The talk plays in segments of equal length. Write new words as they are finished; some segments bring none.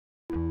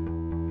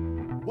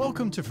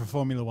Welcome to For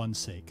Formula One's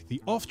Sake, the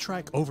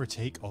off-track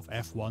overtake of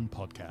F1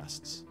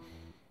 podcasts.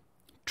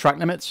 Track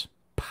limits?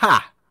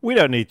 Pah! We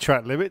don't need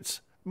track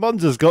limits.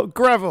 Monza's got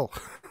gravel.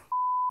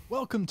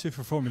 Welcome to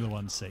For Formula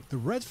One's Sake, the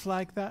red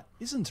flag that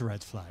isn't a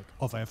red flag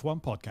of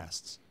F1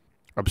 podcasts.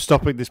 I'm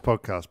stopping this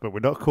podcast, but we're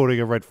not calling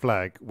a red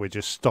flag. We're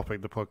just stopping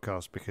the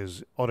podcast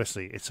because,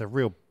 honestly, it's a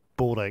real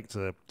ball ache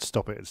to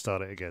stop it and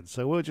start it again.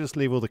 So we'll just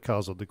leave all the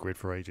cars on the grid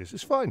for ages.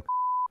 It's fine.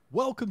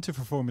 Welcome to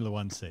For Formula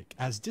One's Sake,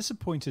 as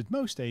disappointed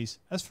most days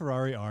as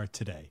Ferrari are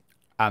today.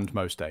 And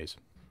most days.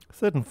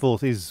 Third and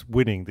fourth is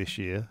winning this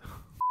year.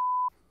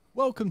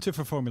 Welcome to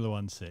For Formula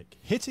One's Sake,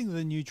 hitting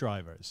the new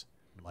drivers,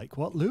 like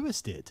what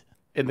Lewis did.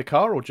 In the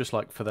car or just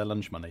like for their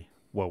lunch money?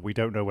 Well, we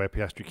don't know where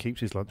Piastri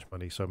keeps his lunch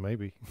money, so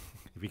maybe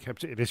if he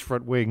kept it in his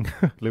front wing,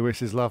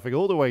 Lewis is laughing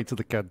all the way to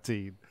the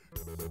canteen.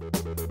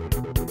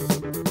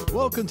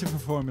 Welcome to For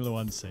Formula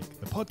One's Sake,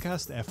 the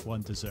podcast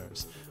F1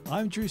 deserves.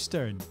 I'm Drew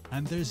Stearne,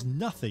 and there's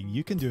nothing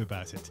you can do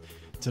about it.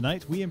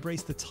 Tonight, we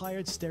embrace the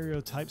tired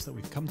stereotypes that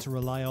we've come to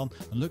rely on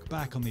and look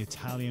back on the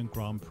Italian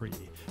Grand Prix.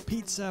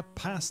 Pizza,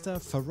 pasta,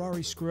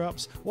 Ferrari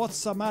screw-ups,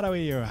 what's the matter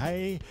with you,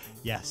 hey?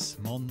 Yes,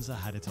 Monza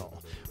had it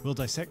all. We'll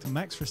dissect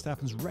Max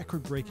Verstappen's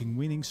record-breaking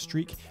winning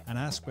streak and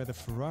ask whether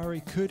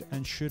Ferrari could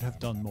and should have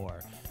done more.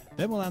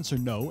 Then we'll answer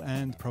no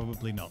and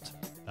probably not.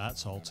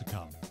 That's all to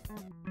come.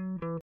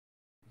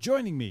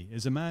 Joining me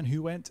is a man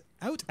who went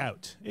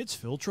out. It's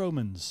Phill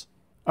Tromans.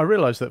 I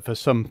realise that for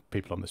some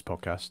people on this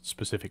podcast,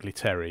 specifically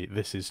Terry,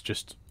 this is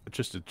just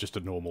a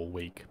normal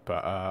week.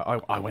 But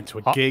I went to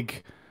a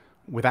gig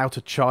without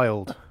a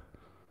child.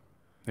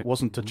 It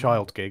wasn't a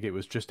child gig. It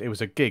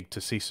was a gig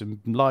to see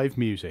some live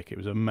music. It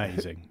was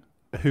amazing.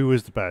 Who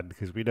was the band?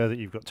 Because we know that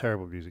you've got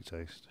terrible music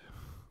taste.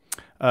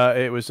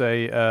 It was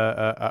a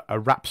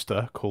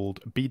rapster called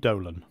B.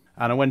 Dolan.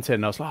 And I went in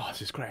and I was like, oh,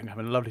 this is great, I'm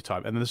having a lovely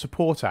time. And then the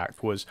support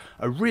act was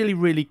a really,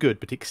 really good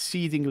but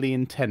exceedingly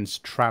intense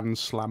trans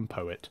slam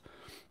poet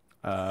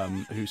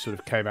who sort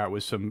of came out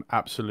with some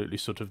absolutely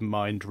sort of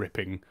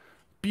mind-ripping,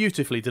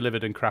 beautifully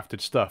delivered and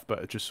crafted stuff, but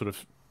it just sort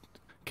of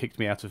kicked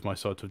me out of my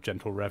sort of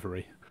gentle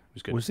reverie. It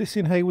was good. Was this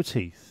in Haywards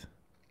Heath?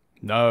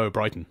 No,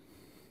 Brighton.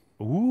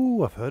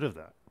 Ooh, I've heard of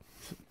that.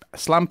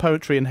 Slam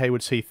poetry in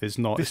Haywards Heath is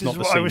not, This it's is not the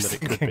what I scene was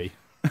that it could be.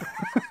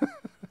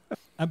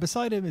 And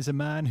beside him is a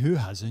man who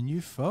has a new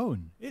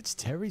phone. It's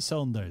Terry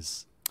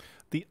Saunders.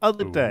 The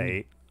other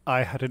day,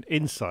 I had an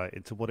insight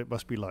into what it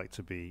must be like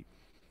to be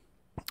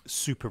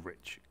super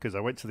rich, because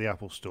I went to the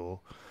Apple store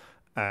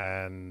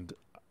and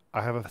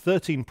I have a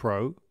 13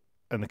 Pro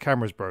and the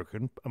camera's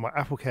broken and my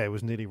Apple Care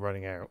was nearly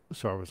running out.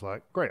 So I was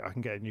like, great, I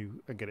can get a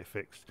new and get it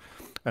fixed.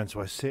 And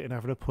so I sit and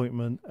have an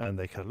appointment and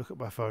they kind of look at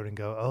my phone and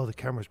go, oh, the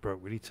camera's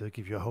broke. We need to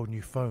give you a whole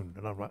new phone.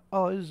 And I'm like,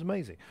 oh, this is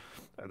amazing.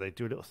 And they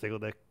do a little thing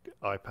on their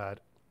iPad.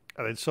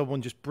 And then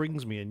someone just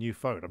brings me a new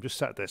phone. I'm just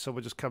sat there.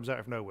 Someone just comes out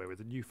of nowhere with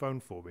a new phone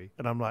for me.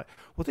 And I'm like,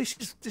 well, this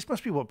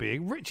must be what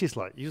being rich is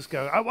like. You just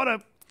go, I want a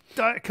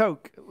Diet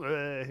Coke.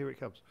 Here it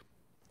comes.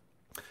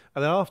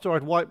 And then after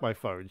I'd wiped my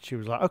phone, she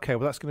was like, okay,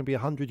 well, that's going to be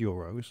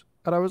 €100.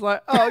 And I was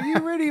like, oh, you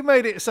really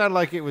made it sound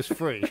like it was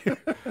free.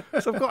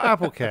 So I've got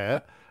Apple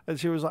Care. And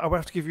she was like, I will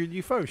have to give you a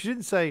new phone. She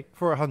didn't say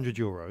for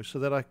 €100. So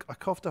then I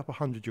coughed up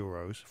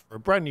 €100 for a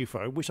brand new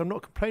phone, which I'm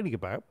not complaining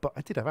about, but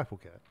I did have Apple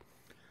Care.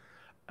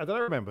 And then I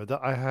remembered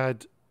that I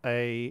had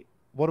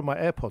one of my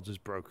AirPods is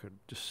broken,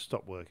 just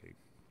stopped working.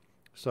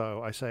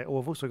 So I say, oh,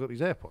 I've also got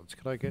these AirPods.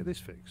 Can I get this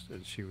fixed?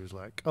 And she was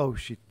like, oh,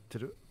 she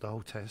did the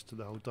whole test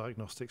and the whole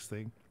diagnostics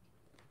thing.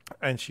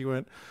 And she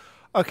went,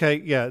 okay,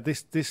 yeah,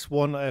 this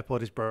one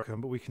AirPod is broken,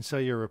 but we can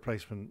sell you a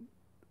replacement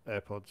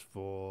AirPods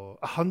for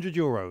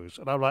 €100.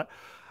 And I'm like,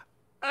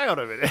 hang on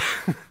a minute.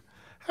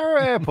 How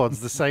are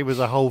AirPods the same as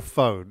a whole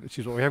phone?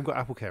 She's like, we haven't got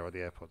Apple Care on the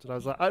AirPods. And I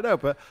was like, I know,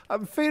 but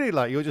I'm feeling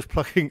like you're just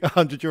plucking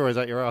 €100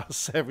 out your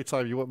ass every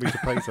time you want me to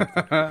pay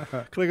something.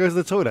 Can I go to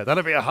the toilet?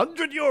 That'll be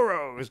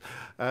 €100.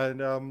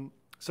 And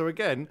so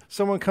again,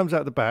 someone comes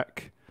out the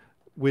back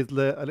with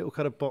a little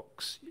kind of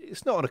box.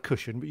 It's not on a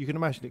cushion, but you can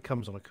imagine it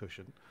comes on a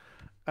cushion.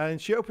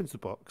 And she opens the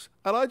box,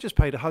 and I just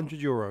paid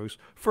 €100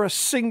 for a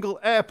single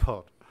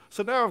AirPod.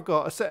 So now I've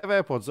got a set of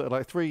AirPods that are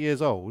like 3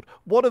 years old.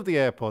 One of the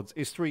AirPods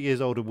is 3 years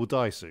old and will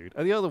die soon.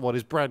 And the other one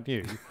is brand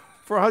new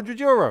for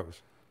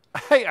 €100.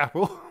 Hey,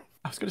 Apple.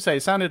 I was going to say,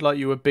 it sounded like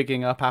you were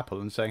bigging up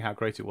Apple and saying how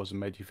great it was and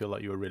made you feel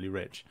like you were really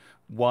rich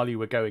while you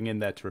were going in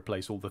there to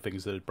replace all the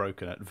things that had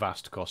broken at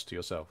vast cost to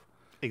yourself.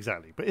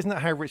 Exactly. But isn't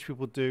that how rich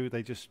people do?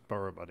 They just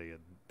borrow money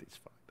and it's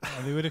fine.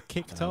 And they would have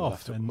kicked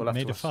off and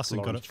made a fuss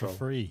and got it for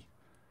free.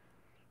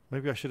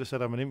 Maybe I should have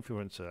said I'm an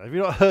influencer. Have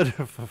you not heard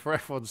of For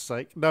F1's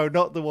Sake? No,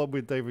 not the one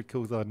with David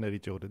Coulthard and Eddie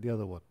Jordan. The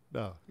other one.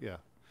 No, yeah.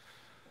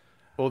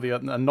 Or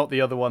and not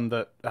the other one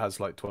that has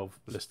like 12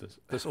 listeners.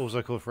 That's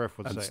also called For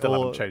F1's Sake. And still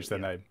haven't changed their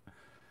name.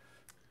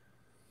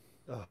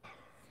 Oh.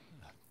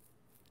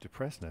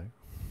 Depressed now.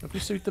 Have we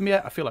sued them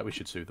yet? I feel like we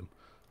should sue them.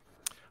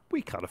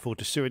 We can't afford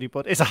to sue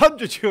anybody. It's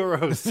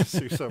 €100 to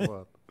sue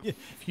someone. If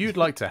you'd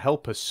like to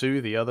help us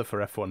sue the other For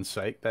F1's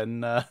Sake,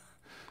 then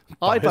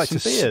I'd like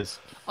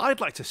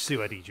to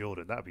sue Eddie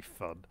Jordan. That'd be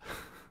fun.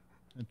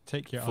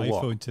 Take your For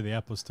iPhone what? to the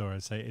Apple Store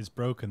and say it's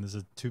broken. There's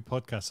 2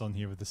 podcasts on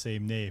here with the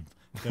same name.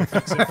 They'll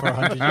fix it for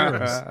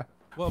 €100.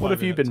 What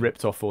have you been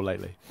ripped off for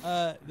lately?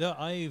 No,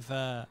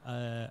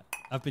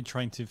 I've been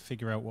trying to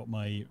figure out what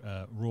my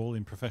role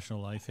in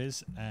professional life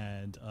is,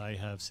 and I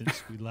have,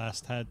 since we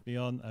last had me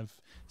on, I've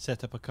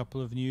set up a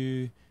couple of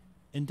new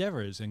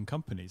endeavors and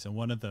companies, and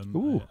one of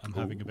them I'm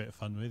having a bit of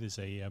fun with is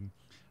a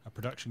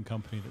production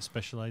company that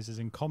specializes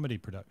in comedy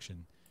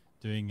production,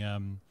 doing.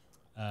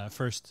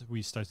 First,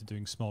 we started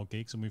doing small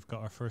gigs, and we've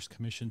got our first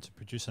commission to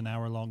produce an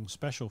hour-long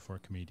special for a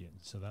comedian.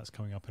 So that's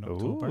coming up in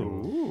October.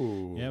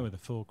 Ooh. Yeah, with a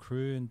full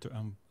crew,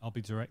 and I'll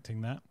be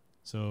directing that.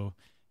 So,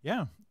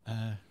 yeah,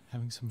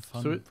 having some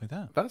fun with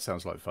that. That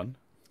sounds like fun.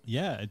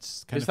 Yeah,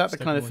 it's Is that the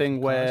kind of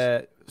thing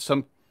where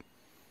some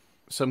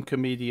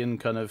comedian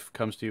kind of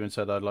comes to you and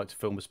said, "I'd like to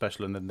film a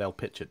special," and then they'll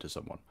pitch it to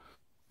someone?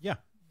 Yeah.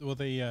 Well,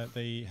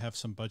 they have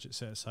some budget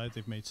set aside.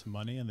 They've made some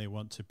money, and they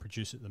want to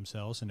produce it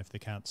themselves. And if they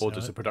can't, Or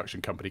does the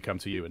production company come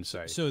to you and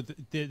say? So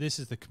this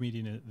is the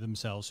comedian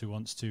themselves who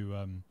wants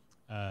to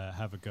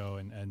have a go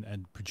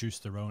and produce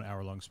their own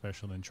hour-long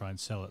special and then try and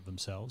sell it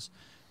themselves.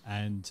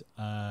 And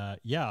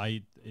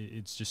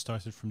it's just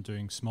started from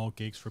doing small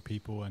gigs for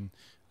people and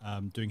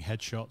doing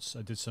headshots.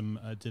 I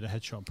did a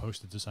headshot and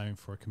poster design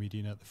for a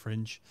comedian at the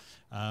Fringe,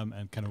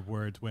 and kind of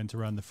word went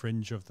around the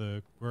Fringe of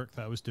the work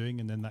that I was doing,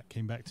 and then that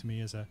came back to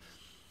me as a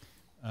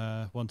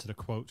wanted a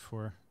quote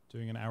for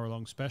doing an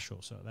hour-long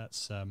special. So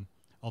that's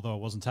although I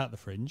wasn't at the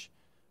Fringe,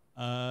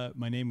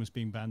 my name was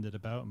being bandied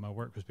about and my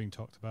work was being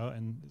talked about,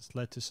 and it's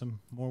led to some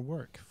more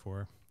work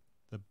for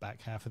the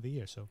back half of the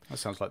year. So That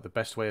sounds like the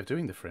best way of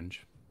doing the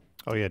Fringe.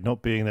 Oh yeah,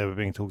 not being there but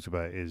being talked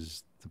about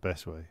is the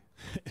best way.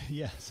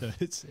 yeah, so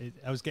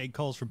I was getting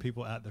calls from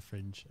people at the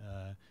Fringe,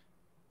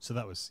 so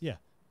that was it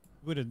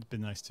would have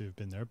been nice to have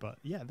been there, but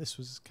yeah, this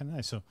was kind of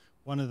nice. So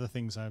one of the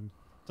things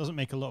doesn't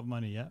make a lot of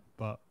money yet,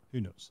 but who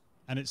knows?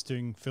 And it's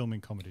doing filming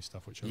comedy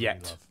stuff, which I really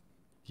love.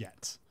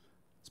 Yet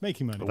it's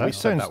making money. Well, we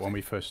said that when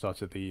we first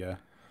started the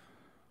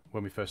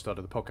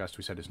podcast.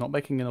 We said it's not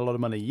making a lot of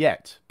money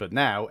yet, but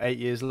now 8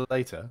 years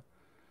later,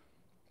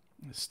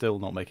 it's still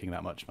not making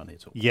that much money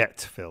at all.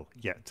 Yet, Phil.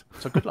 Yet.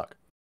 So good luck.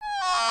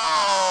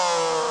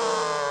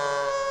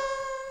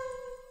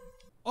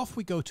 Off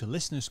we go to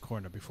Listener's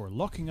Corner before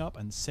locking up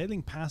and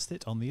sailing past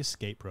it on the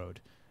escape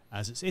road.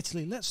 As it's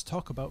Italy, let's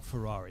talk about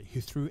Ferrari, who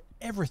threw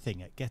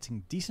everything at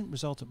getting decent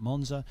result at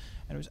Monza,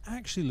 and it was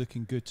actually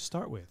looking good to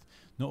start with.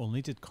 Not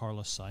only did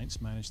Carlos Sainz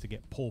manage to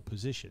get pole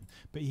position,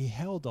 but he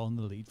held on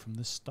the lead from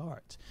the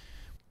start.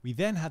 We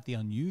then had the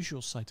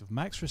unusual sight of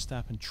Max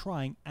Verstappen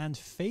trying and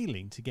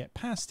failing to get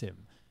past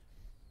him,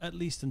 at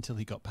least until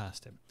he got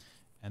past him.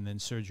 And then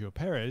Sergio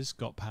Perez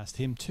got past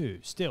him too.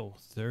 Still,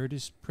 third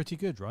is pretty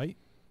good, right?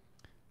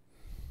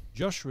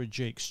 Joshua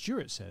Jake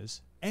Stewart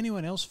says,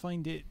 anyone else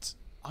find it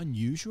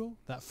unusual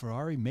that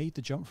Ferrari made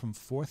the jump from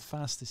 4th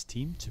fastest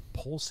team to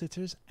pole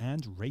sitters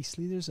and race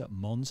leaders at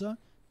Monza?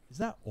 Is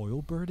that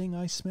oil burning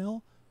I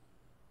smell?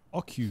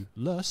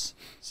 Oculus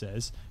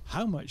says,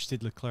 how much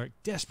did Leclerc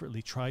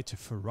desperately try to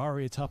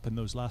Ferrari it up in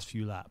those last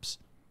few laps?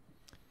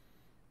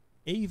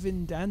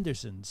 Avind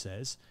Anderson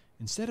says,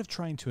 instead of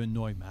trying to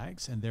annoy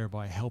Max and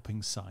thereby helping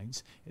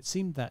Sainz, it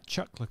seemed that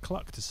Chuck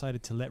Leclerc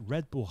decided to let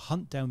Red Bull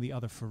hunt down the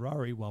other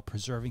Ferrari while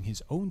preserving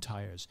his own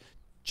tyres,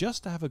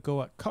 just to have a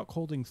go at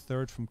cuckolding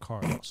third from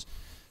Carlos.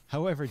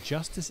 However,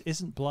 justice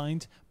isn't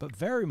blind, but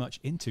very much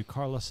into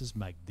Carlos's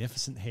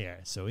magnificent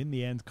hair, so in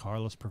the end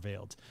Carlos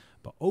prevailed,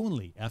 but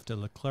only after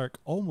Leclerc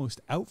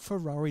almost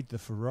out-Ferraried the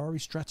Ferrari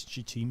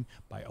strategy team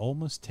by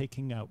almost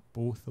taking out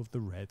both of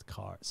the red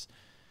cars.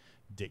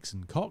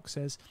 Dixon Cox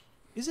says,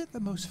 is it the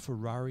most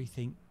Ferrari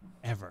thing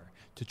ever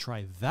to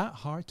try that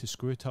hard to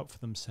screw it up for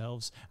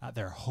themselves at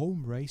their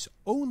home race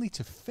only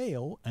to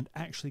fail and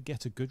actually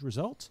get a good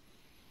result?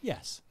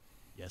 Yes.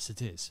 Yes,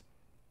 it is.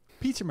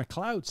 Peter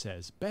McLeod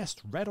says,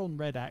 best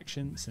red-on-red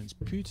action since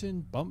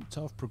Putin bumped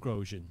off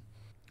Prigozhin.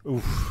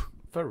 Oof.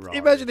 Ferrari.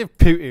 Imagine if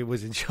Putin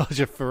was in charge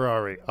of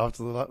Ferrari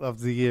after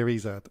the year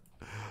he's had.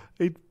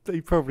 He'd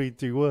probably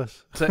do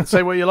worse.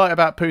 Say what you like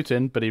about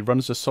Putin, but he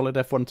runs a solid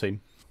F1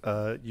 team.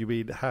 You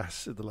mean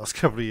Haas in the last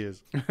couple of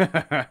years?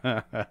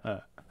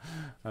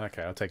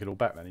 Okay, I'll take it all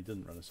back then. He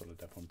doesn't run a solid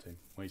F1 team.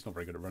 Well, he's not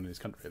very good at running his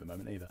country at the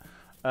moment either.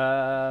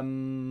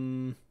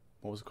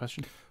 What was the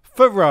question?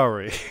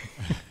 Ferrari.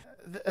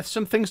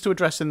 Some things to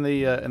address in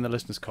the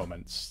listeners'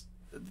 comments.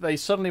 They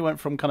suddenly went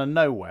from kind of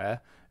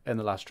nowhere in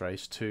the last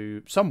race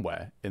to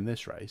somewhere in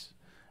this race.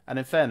 And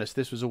in fairness,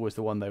 this was always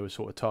the one they were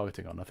sort of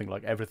targeting on. I think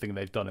like everything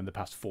they've done in the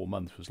past 4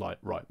 months was like,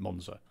 right,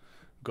 Monza.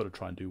 We've got to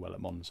try and do well at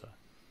Monza.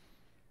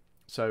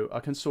 So I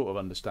can sort of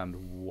understand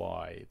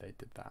why they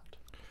did that.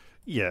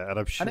 Yeah, and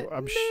I'm sure.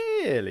 And it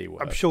really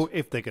worked. I'm sure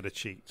if they're going to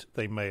cheat,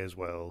 they may as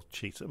well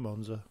cheat at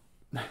Monza.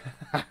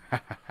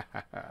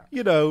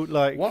 You know,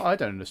 like what I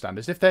don't understand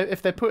is if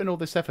they're putting all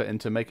this effort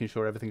into making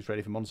sure everything's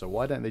ready for Monza,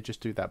 why don't they just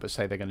do that but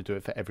say they're going to do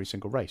it for every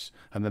single race,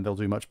 and then they'll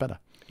do much better?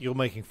 You're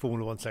making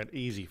Formula One sound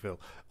easy, Phil.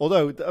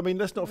 Although, I mean,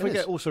 let's not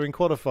forget also in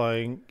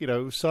qualifying,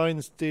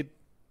 Sainz did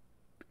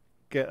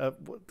get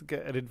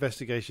an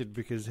investigation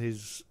because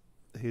his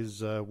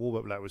his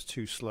warm-up lap was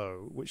too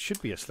slow, which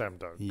should be a slam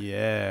dunk.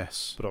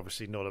 Yes. But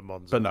obviously not at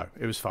Monza. But no,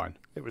 it was fine.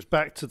 It was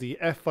back to the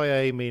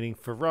FIA, meaning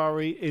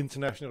Ferrari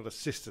International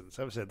Assistance.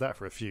 I haven't said that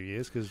for a few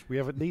years because we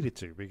haven't needed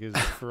to, because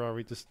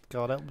Ferrari just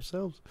can't help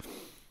themselves.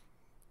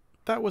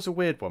 That was a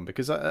weird one,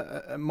 because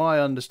my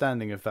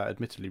understanding of that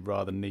admittedly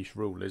rather niche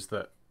rule is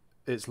that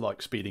it's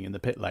like speeding in the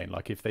pit lane.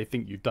 Like, if they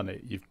think you've done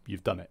it,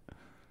 you've done it.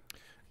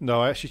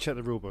 No, I actually checked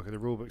the rulebook, and the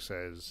rulebook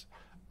says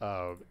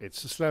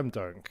it's a slam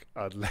dunk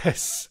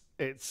unless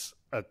it's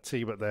a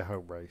team at their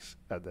home race,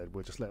 and then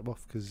we'll just let them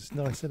off because it's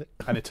nice, isn't it?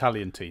 An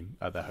Italian team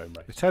at their home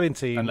race. Italian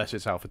team, unless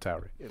it's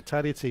AlphaTauri.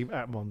 Italian team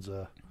at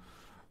Monza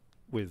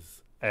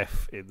with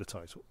F in the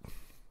title.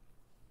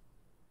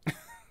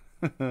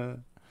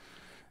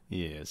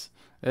 Yes.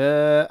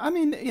 I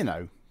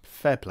mean,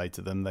 fair play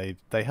to them.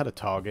 They had a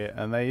target,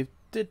 and they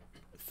did,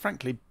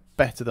 frankly,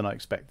 better than I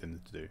expected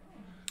them to do.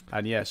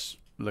 And yes,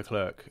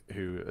 Leclerc,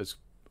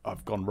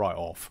 I've gone right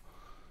off,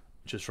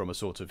 just from a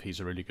sort of he's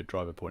a really good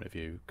driver point of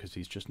view, because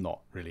he's just not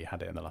really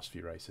had it in the last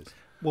few races.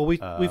 Well, we've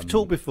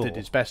talked before. Did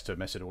his best to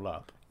mess it all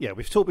up. Yeah,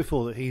 we've talked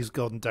before that he's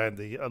gone down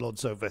the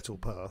Alonso Vettel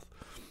path,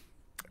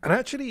 and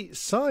actually,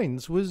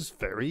 Sainz was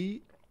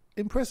very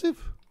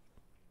impressive.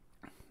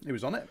 He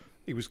was on it.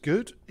 He was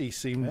good. He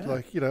seemed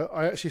like,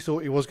 I actually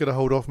thought he was going to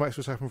hold off Max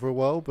Verstappen for a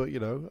while, but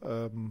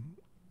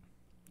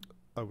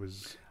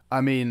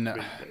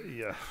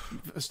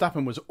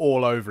Verstappen was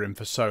all over him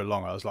for so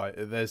long. I was like,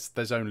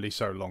 there's only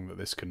so long that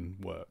this can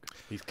work.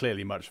 He's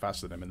clearly much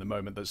faster than him in the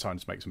moment that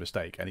Sainz makes a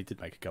mistake, and he did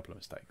make a couple of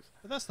mistakes.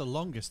 But that's the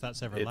longest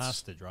that's ever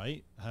lasted,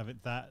 right? Having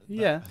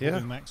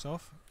holding Max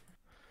off.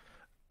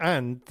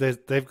 And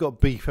they've got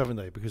beef, haven't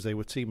they? Because they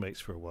were teammates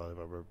for a while, if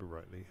I remember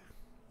rightly.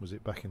 Was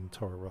it back in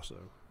Toro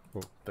Rosso?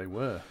 Well, they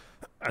were.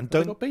 And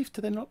they got beef?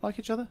 Do they not like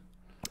each other?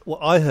 Well,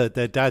 I heard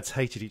their dads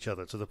hated each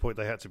other to the point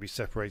they had to be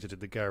separated in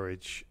the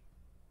garage.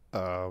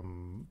 There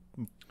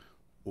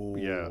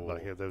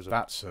was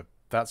that's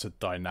a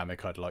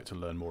dynamic I'd like to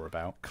learn more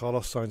about.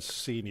 Carlos Sainz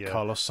Senior.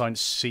 Carlos Sainz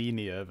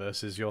Senior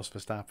versus Jos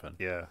Verstappen.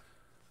 Yeah.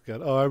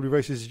 How many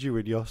races did you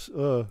win, Jos?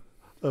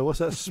 What's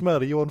that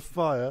smell? Are you on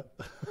fire?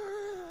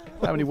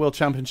 How many world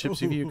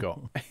championships have you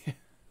got?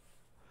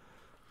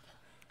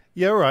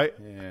 Yeah, right.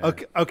 Yeah.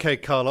 Okay,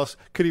 Carlos.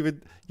 You're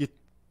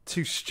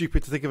too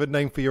stupid to think of a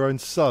name for your own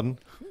son.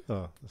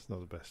 Oh, that's not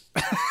the best.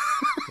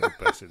 Not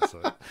the best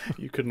insight.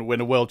 You couldn't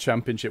win a world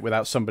championship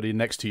without somebody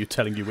next to you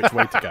telling you which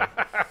way to go.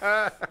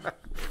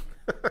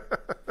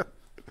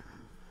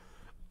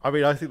 I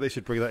mean, I think they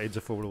should bring that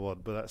into Formula One,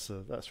 but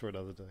that's for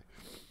another day.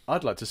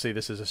 I'd like to see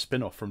this as a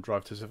spin-off from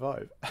Drive to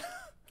Survive.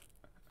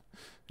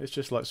 It's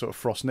just like sort of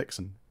Frost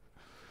Nixon.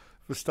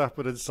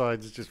 Verstappen and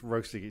Sainz just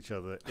roasting each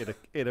other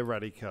in a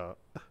rally car.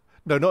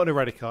 No, not in a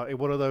rally car. In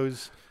one of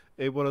those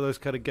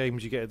kind of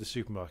games you get at the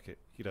supermarket.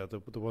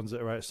 The ones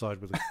that are outside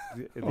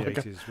in the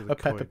 80s with a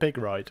Peppa Pig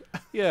ride.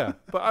 Yeah,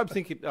 but I'm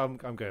thinking I'm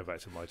going back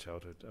to my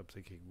childhood. I'm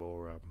thinking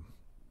more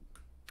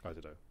I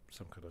don't know,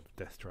 some kind of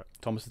death trap.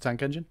 Thomas the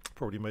Tank Engine?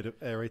 Probably made of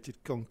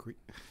aerated concrete.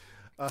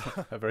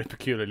 A very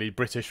peculiarly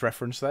British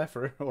reference there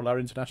for all our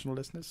international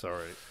listeners.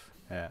 Sorry.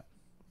 Yeah.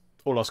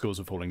 All our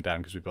schools are falling down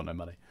because we've got no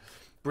money.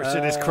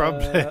 Britain is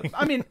crumbling.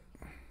 I mean,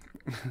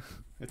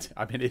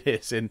 it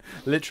is, in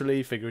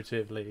literally,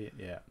 figuratively,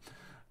 yeah.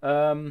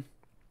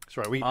 That's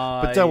right.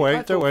 But don't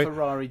worry.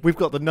 Ferrari... We've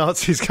got the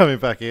Nazis coming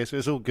back here, so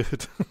it's all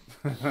good.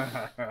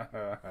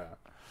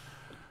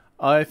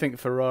 I think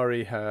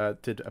Ferrari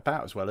did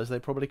about as well as they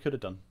probably could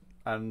have done,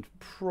 and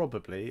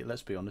probably,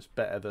 let's be honest,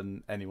 better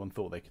than anyone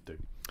thought they could do.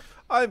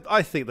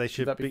 I think they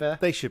should be fair?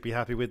 They should be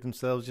happy with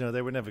themselves.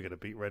 They were never going to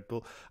beat Red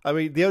Bull. I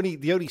mean, the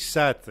only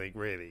sad thing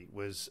really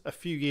was a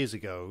few years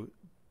ago,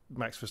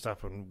 Max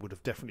Verstappen would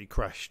have definitely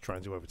crashed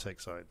trying to overtake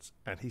Sainz,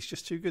 and he's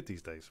just too good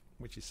these days,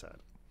 which is sad.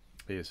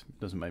 He is.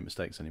 Doesn't make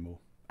mistakes anymore,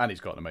 and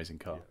he's got an amazing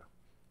car.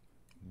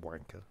 Yeah.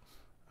 Wanker.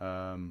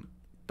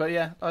 But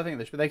yeah, I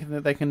think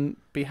they can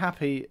be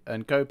happy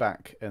and go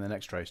back in the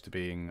next race to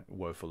being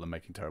woeful and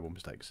making terrible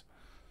mistakes.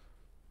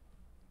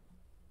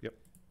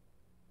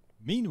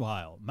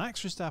 Meanwhile,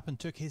 Max Verstappen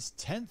took his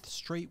 10th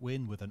straight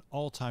win with an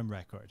all-time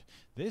record.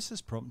 This has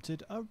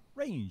prompted a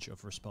range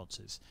of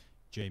responses.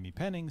 Jamie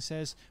Penning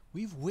says,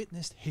 "We've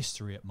witnessed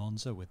history at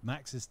Monza with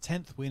Max's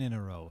 10th win in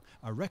a row,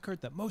 a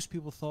record that most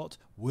people thought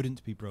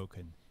wouldn't be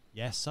broken.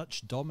 Yes,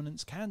 such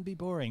dominance can be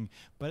boring,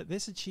 but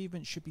this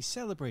achievement should be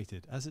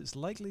celebrated as it's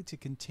likely to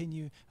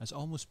continue as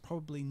almost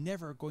probably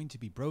never going to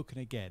be broken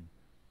again."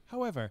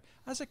 However,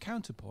 as a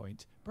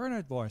counterpoint,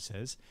 Bernard Moore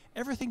says,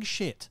 "Everything's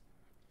shit.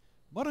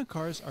 Modern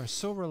cars are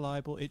so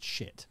reliable, it's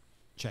shit.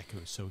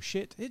 Checo is so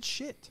shit, it's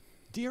shit.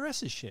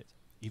 DRS is shit.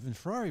 Even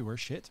Ferrari were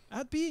shit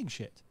at being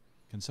shit.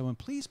 Can someone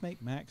please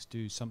make Max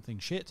do something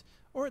shit,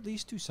 or at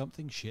least do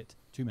something shit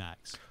to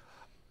Max?"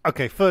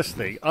 Okay, first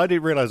thing, I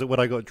didn't realise that when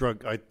I got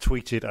drunk, I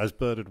tweeted as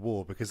Bernard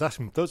War, because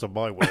those are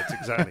my words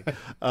exactly.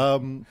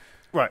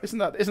 Right, isn't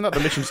that the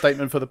mission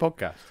statement for the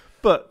podcast?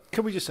 But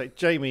can we just say,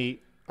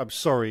 Jamie, I'm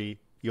sorry,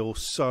 you're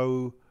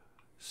so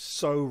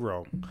so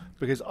wrong,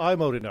 because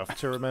I'm old enough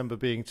to remember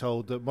being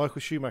told that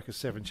Michael Schumacher's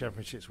 7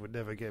 championships would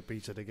never get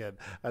beaten again,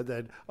 and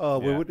then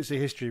we're witnessing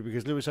history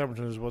because Lewis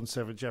Hamilton has won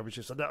 7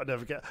 championships, and that'll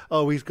never get.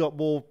 He's got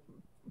more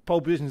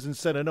pole positions than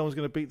Senna. No one's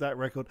going to beat that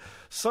record.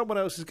 Someone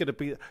else is going to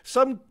beat.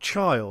 Some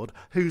child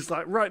who's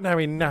like right now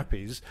in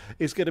nappies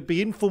is going to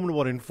be in Formula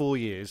One in 4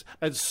 years,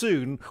 and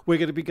soon we're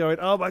going to be going,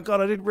 oh my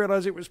God, I didn't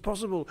realise it was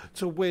possible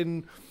to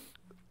win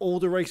all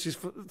the races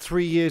for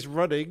 3 years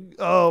running.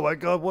 Oh my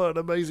God, what an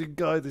amazing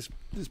guy this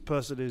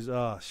person is.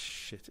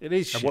 Shit. It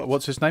is shit.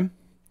 What's his name?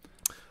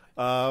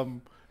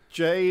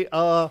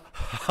 J.R.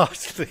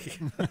 Hartley.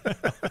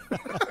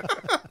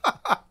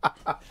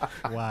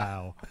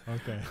 Wow.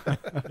 Okay.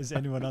 Is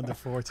anyone under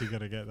 40 going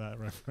to get that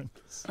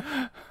reference?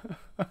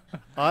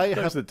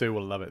 Those that do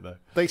will love it, though.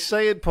 They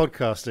say in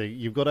podcasting,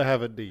 you've got to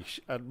have a niche.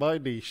 And my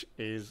niche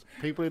is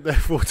people in their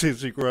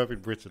 40s who grew up in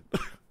Britain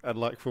and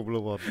like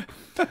Formula One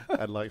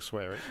and like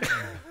swearing.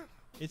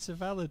 It's a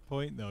valid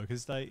point, though,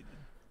 because the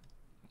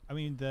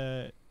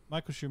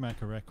Michael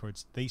Schumacher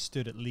records, they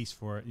stood at least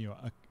for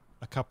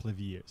a couple of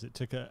years. It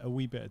took a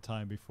wee bit of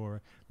time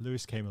before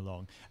Lewis came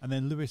along, and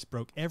then Lewis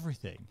broke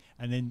everything,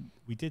 and then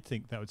we did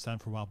think that would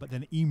stand for a while, but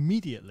then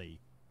immediately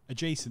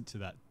adjacent to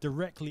that,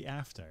 directly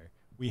after,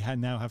 we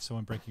now have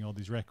someone breaking all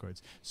these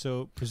records.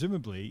 So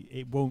presumably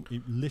it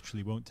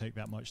literally won't take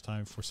that much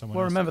time for someone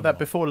else remember to that come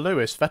before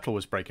Lewis, Vettel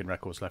was breaking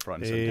records left, right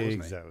and centre, wasn't he?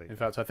 Exactly. In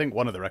fact, I think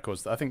one of the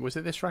records, was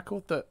it this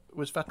record that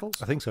was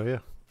Vettel's? I think so, yeah.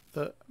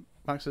 That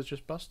Max has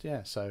just bust?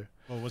 Yeah, so...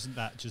 Well, wasn't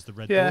that just the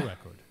Red Bull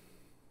record?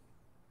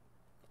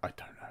 I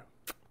don't know.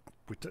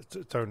 We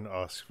don't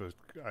ask for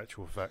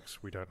actual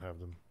facts. We don't have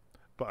them.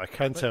 But I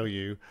can tell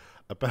you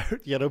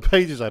about Yellow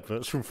Pages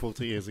adverts from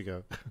 40 years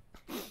ago.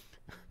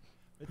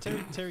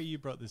 But Terry, you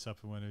brought this up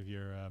in one of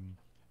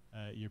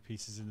your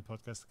pieces in the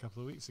podcast a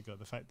couple of weeks ago,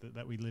 the fact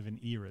that we live in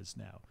eras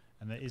now,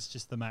 and that it's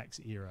just the Max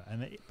era.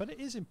 But it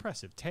is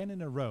impressive. 10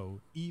 in a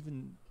row,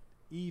 even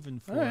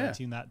for a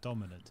team that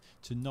dominant,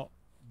 to not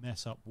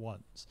mess up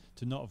once,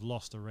 to not have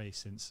lost a race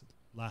since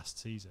last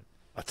season.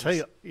 I tell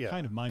you,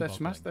 kind of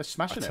mind-boggling. They're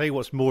smashing it. I tell you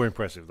what's more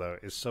impressive though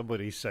is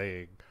somebody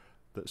saying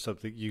that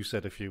something you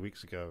said a few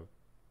weeks ago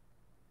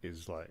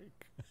is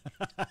like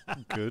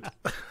good.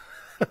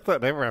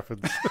 That never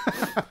happens.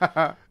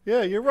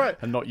 Yeah, you're right.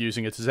 And not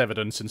using it as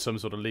evidence in some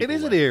sort of legal It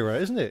is way. an era,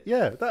 isn't it?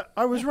 Yeah,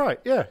 I was right.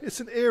 Yeah,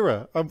 it's an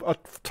era.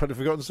 I've totally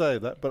forgotten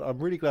saying that, but I'm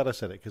really glad I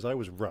said it because I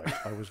was right.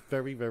 I was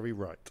very, very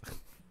right.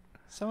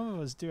 Some of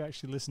us do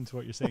actually listen to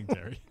what you're saying,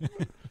 Terry.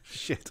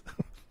 Shit.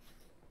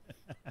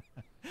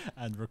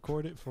 And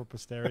record it for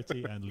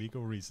posterity and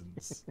legal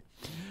reasons.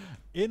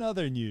 In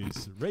other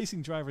news,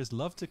 racing drivers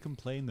love to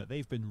complain that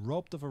they've been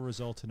robbed of a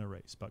result in a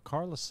race, but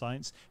Carlos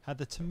Sainz had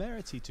the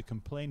temerity to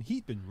complain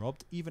he'd been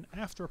robbed even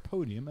after a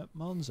podium at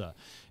Monza.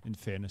 In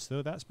fairness,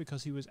 though, that's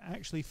because he was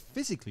actually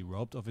physically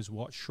robbed of his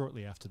watch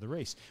shortly after the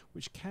race,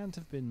 which can't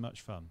have been much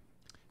fun.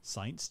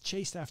 Sainz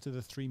chased after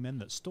the 3 men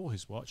that stole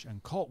his watch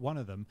and caught one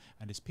of them,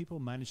 and his people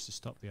managed to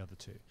stop the other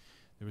 2.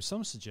 There was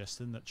some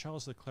suggestion that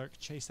Charles Leclerc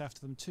chased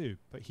after them too,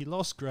 but he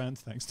lost ground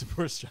thanks to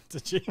poor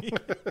strategy.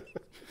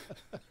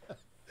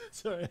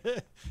 Sorry,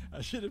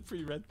 I should have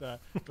pre-read that.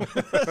 But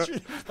that's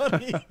really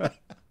funny.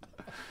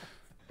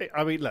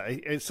 I mean, look,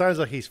 it sounds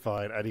like he's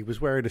fine, and he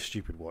was wearing a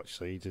stupid watch,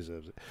 so he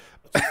deserves it.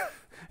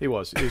 He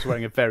was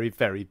wearing a very,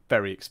 very,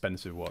 very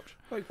expensive watch.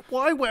 Like,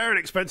 why wear an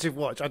expensive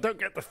watch? I don't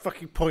get the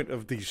fucking point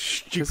of these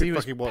stupid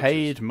fucking watches.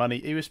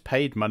 He was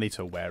paid money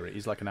to wear it.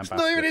 He's like an ambassador.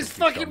 It's not even his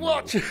fucking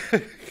watch.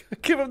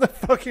 Give him the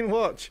fucking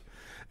watch.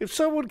 If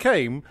someone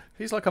came...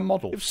 He's like a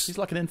model. He's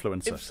like an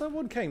influencer. If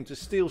someone came to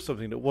steal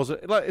something that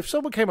wasn't... Like, if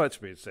someone came out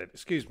to me and said,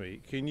 excuse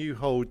me, can you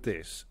hold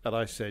this? And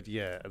I said,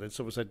 yeah. And then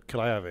someone said, can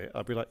I have it?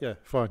 I'd be like, yeah,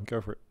 fine,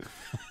 go for it.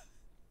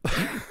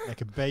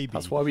 Like a baby.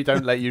 That's why we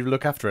don't let you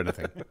look after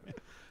anything.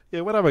 Yeah,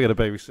 when am I going to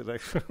babysit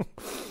next?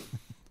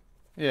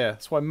 Yeah,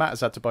 that's why Matt has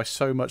had to buy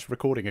so much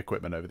recording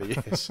equipment over the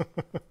years.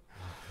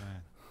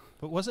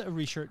 But was it a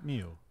Richard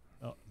Mille?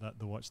 Oh,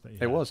 the watch that he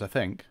had? It was, I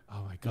think.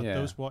 Oh my God,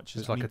 those watches.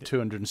 It's like a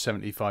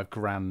 275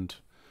 grand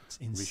it's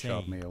insane.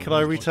 Richard Mille. Can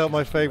I retell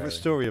my favourite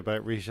story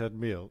about Richard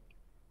Mille?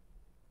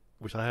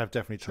 Which I have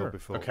definitely told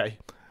before. Okay.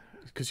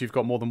 Because you've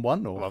got more than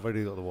one? Or Well, I've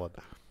only got the one.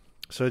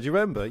 So do you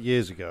remember,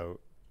 years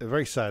ago, a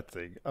very sad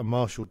thing, a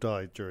marshal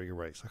died during a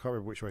race. I can't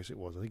remember which race it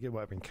was. I think it might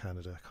have been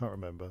Canada. I can't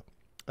remember.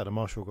 And a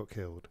marshal got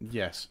killed.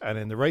 Yes. And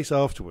in the race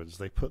afterwards,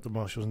 they put the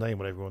marshal's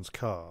name on everyone's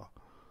car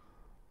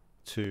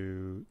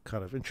to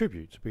kind of in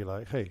tribute, to be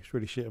like, hey, it's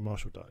really shit a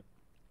marshal died.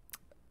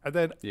 And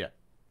then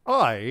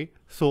I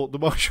thought the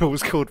marshal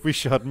was called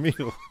Richard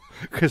Mille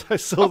because I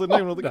saw the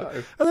name on the car.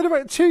 And then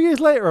about 2 years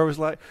later, I was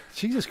like,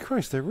 Jesus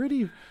Christ, they're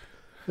really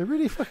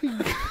fucking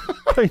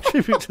paying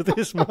tribute to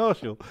this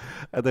marshal.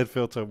 And then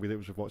Phil told me that it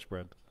was a watch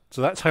brand.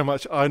 So that's how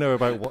much I know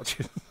about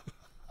watches.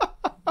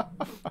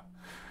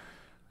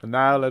 And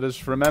now let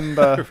us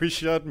remember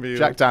Richard Mille,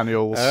 Jack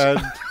Daniels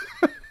and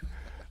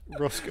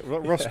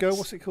Roscoe.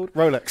 What's it called?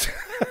 Rolex.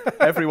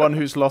 everyone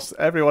who's lost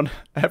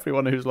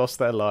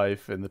their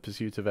life in the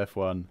pursuit of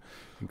F1,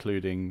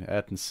 including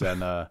Ayrton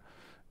Senna,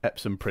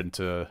 Epson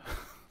printer.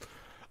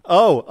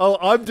 Oh,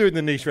 I'm doing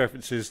the niche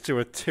references to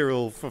a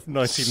Tyrrell from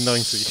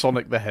 1990.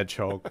 Sonic the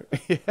Hedgehog.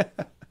 Yeah.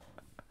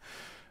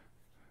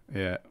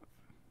 Yeah.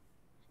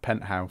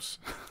 Penthouse.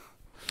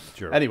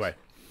 Anyway,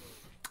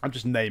 I'm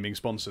just naming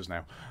sponsors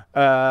now.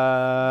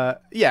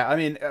 Yeah, I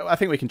mean, I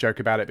think we can joke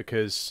about it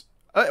because...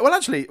 well,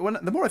 actually,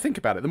 the more I think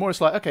about it, the more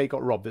it's like, okay, he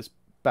got robbed, it's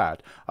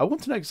bad. I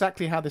want to know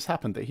exactly how this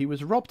happened, that he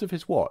was robbed of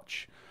his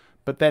watch,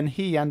 but then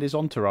he and his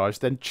entourage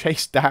then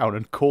chased down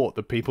and caught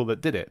the people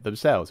that did it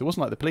themselves. It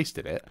wasn't like the police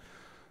did it.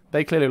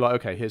 They clearly were like,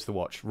 okay, here's the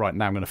watch. Right,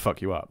 now I'm going to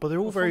fuck you up. But they're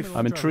all very...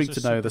 I'm intrigued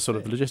to know the sort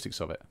of logistics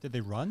of it. Did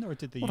they run or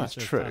did they use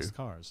their fast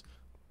cars?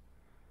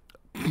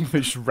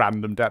 They just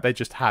ran them down. They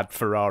just had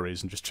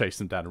Ferraris and just chased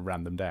them down and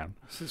ran them down.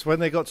 Since when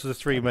they got to the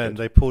three men,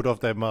 they pulled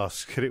off their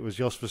masks, and it was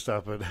Jos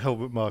Verstappen,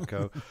 Helmut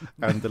Marko,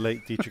 and the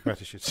late Dietrich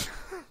Mateschitz.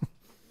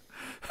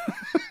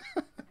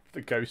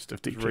 The ghost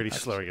of Dietrich. Really Mateschitz.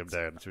 slowing him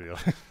down, to be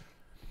honest.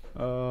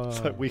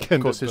 It's like Weekend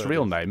of course, at his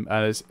real name,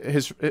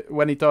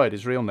 when he died,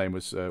 his real name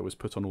was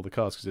put on all the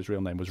cars because his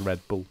real name was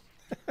Red Bull.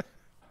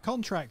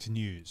 Contract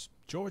news.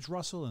 George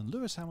Russell and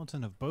Lewis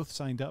Hamilton have both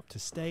signed up to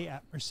stay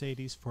at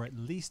Mercedes for at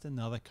least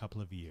another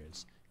couple of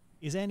years.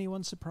 Is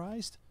anyone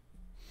surprised?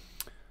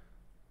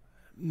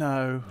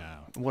 No.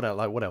 What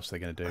else? What else are they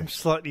going to do? I'm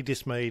slightly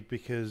dismayed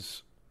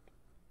because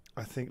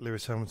I think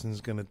Lewis Hamilton's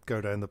going to go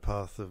down the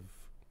path of,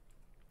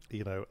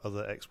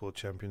 other ex-world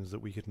champions that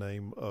we could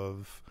name,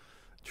 of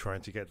trying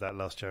to get that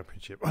last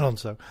championship,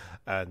 Alonso,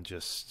 and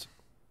just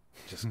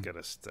going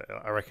to stay.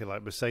 I reckon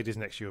like Mercedes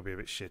next year will be a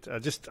bit shit. I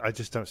just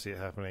don't see it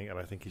happening, and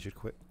I think he should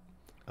quit.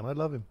 And I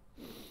love him.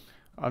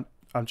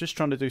 I'm just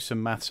trying to do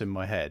some maths in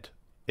my head.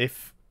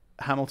 If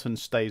Hamilton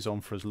stays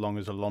on for as long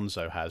as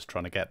Alonso has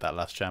trying to get that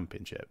last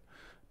championship,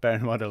 bear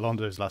in mind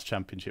Alonso's last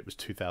championship was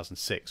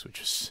 2006, which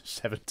was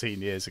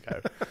 17 years ago.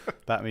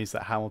 That means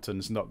that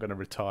Hamilton's not going to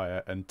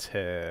retire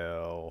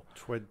until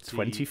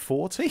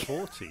 2040?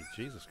 40,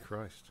 Jesus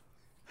Christ.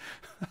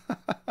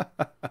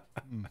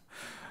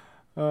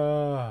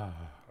 At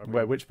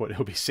which point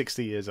he'll be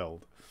 60 years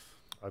old.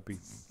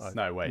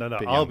 No,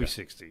 I'll be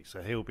 60,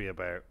 so he'll be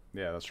about...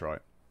 Yeah, that's right.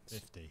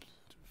 50.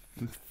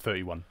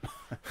 31.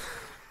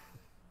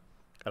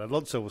 And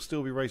Alonso will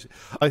still be racing.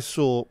 I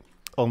saw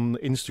on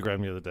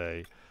Instagram the other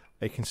day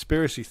a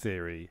conspiracy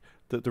theory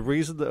that the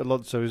reason that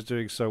Alonso is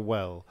doing so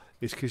well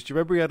is because, do you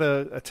remember he had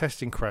a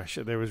testing crash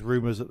and there was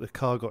rumours that the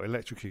car got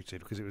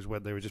electrocuted because it was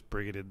when they were just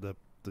bringing in the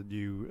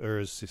new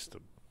ERS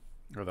system.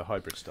 Or the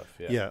hybrid stuff,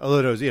 yeah. Yeah,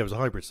 although it was a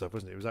hybrid stuff,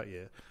 wasn't it? It was that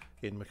year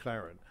in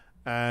McLaren.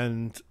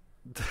 And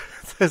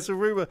there's a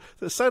rumour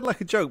that sounded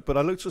like a joke, but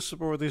I looked at some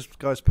more of these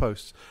guys'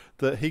 posts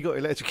that he got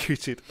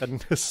electrocuted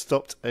and has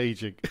stopped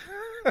aging.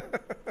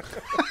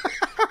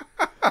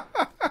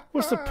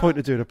 What's the point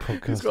of doing a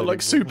podcast? He's got like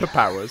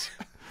superpowers.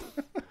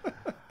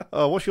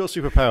 Oh, what's your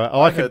superpower?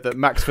 Oh, I heard that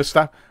Max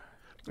Verstappen.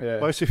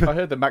 Yeah. I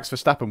heard that Max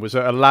Verstappen was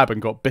at a lab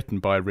and got bitten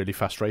by a really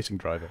fast racing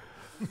driver.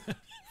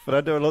 But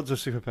I know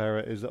Alonso's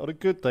superpower is that on a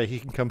good day he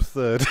can come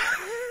third.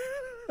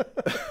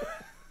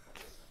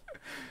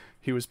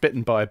 He was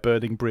bitten by a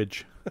burning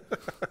bridge.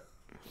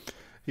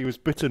 He was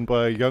bitten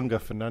by a younger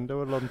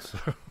Fernando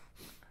Alonso.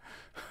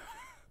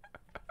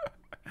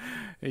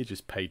 He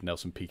just paid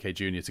Nelson Piquet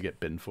Jr. to get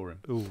bitten for him.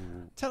 Ooh.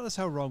 Tell us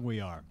how wrong we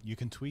are. You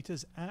can tweet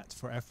us at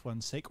For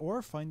F1's Sake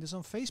or find us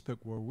on Facebook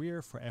where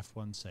we're For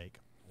F1's Sake.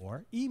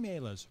 Or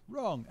email us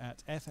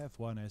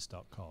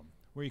wrong@ff1s.com,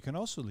 where you can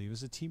also leave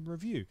us a team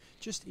review.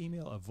 Just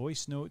email a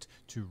voice note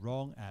to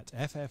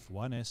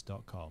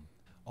wrong@ff1s.com.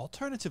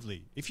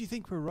 Alternatively, if you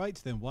think we're right,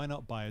 then why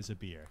not buy us a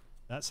beer?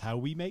 That's how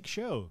we make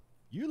show.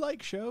 You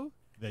like show?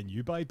 Then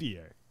you buy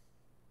beer.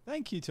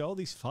 Thank you to all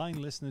these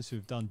fine listeners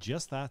who've done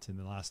just that in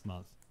the last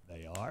month.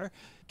 They are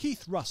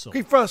Keith Russell,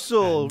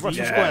 Russell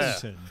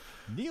Square,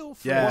 Neil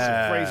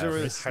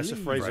Fraser,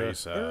 Fraser,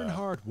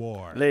 Bernhard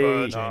Ward,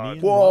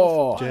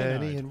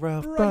 Jenny and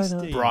Ralph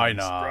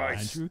Brynard,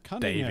 Andrew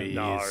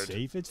Cunningham,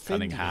 David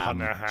Cunningham,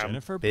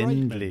 Jennifer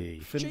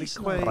Bindley,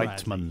 Jason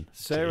Brightman,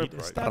 Sarah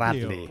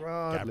Bradley,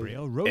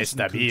 Gabriel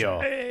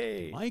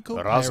Estabillo, Michael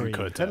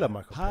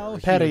Rosenkutter, Paul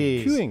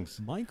Perry,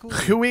 Michael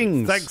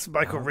Hewings, thanks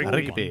Michael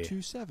Rigby,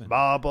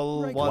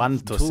 Marble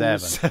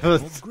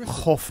 127,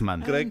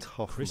 Hoffman, Greg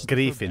Hoffman,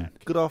 Griffin,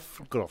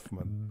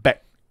 Groffman,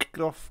 Beck,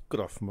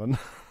 Groffman.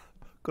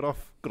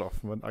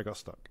 I got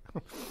stuck.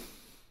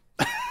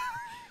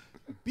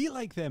 Be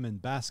like them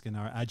and bask in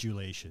our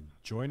adulation.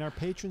 Join our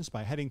patrons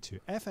by heading to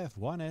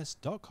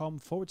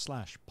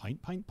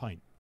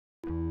ff1s.com/pint.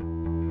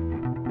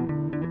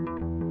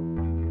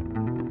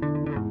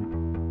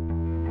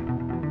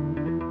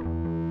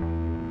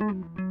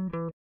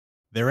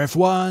 Their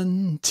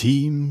F1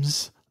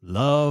 teams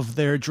love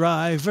their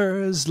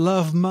drivers,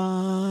 love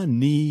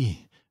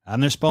money,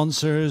 and their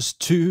sponsors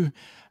too,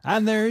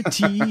 and their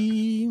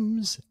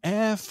teams,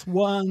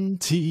 F1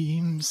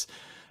 teams,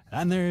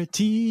 and their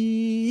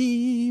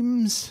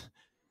teams,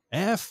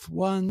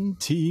 F1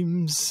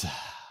 teams.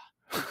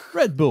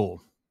 Red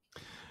Bull.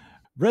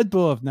 Red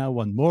Bull have now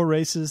won more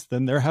races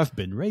than there have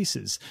been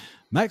races.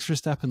 Max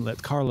Verstappen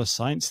let Carlos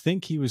Sainz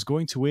think he was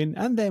going to win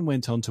and then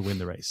went on to win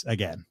the race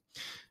again.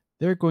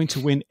 they're going to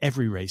win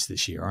every race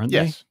this year, aren't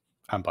Yes.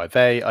 And by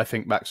they, I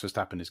think Max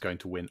Verstappen is going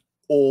to win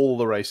all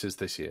the races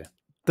this year.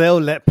 They'll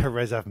let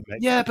Perez have Mexico.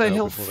 Yeah, but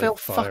he'll before they fuck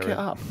fire it him.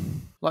 up.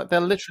 Like,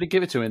 they'll literally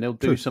give it to him and he'll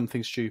do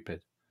something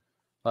stupid.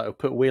 Like, he'll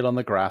put a wheel on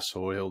the grass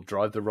or he'll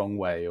drive the wrong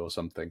way or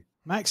something.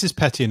 Max is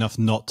petty enough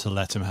not to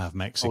let him have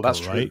Mexico,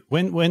 that's right?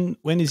 true.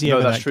 When is he No,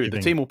 ever that's that true. giving?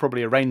 The team will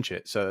probably arrange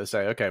it. So they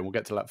say, okay, we'll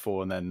get to lap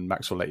 4 and then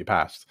Max will let you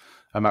pass.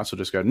 And Max will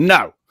just go,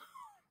 no,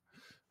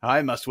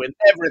 I must win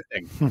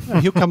everything. No,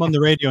 he'll come on the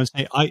radio and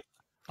say,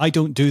 I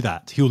don't do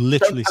that. He'll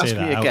literally Don't say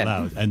ask me that out again.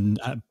 loud and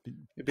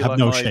It'd be have like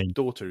no my shame.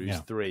 daughter who's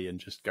Yeah. 3 and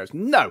just goes,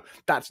 no,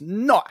 that's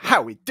not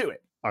how we do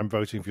it. I'm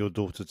voting for your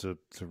daughter to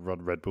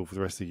run Red Bull for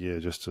the rest of the year,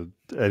 just to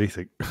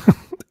anything.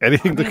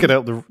 Anything that can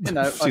help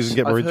the season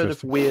get more I've heard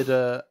interesting. of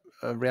weird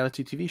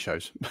reality TV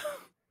shows.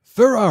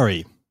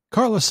 Ferrari.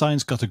 Carlos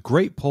Sainz got a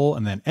great pole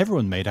and then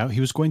everyone made out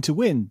he was going to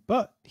win,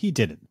 but he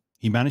didn't.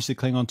 He managed to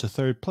cling on to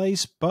third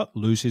place, but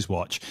lose his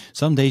watch.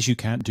 Some days you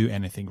can't do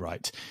anything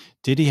right.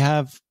 Did he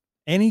have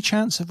any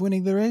chance of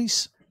winning the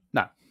race?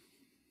 No.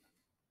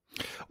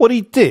 What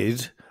he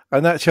did,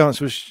 and that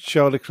chance was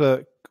Charles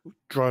Leclerc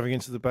driving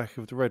into the back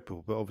of the Red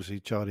Bull, but obviously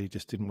Charlie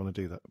just didn't want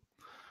to do that.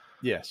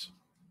 Yes.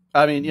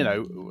 I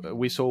mean,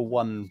 we saw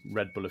one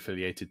Red Bull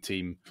affiliated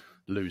team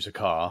lose a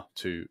car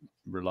to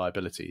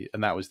reliability,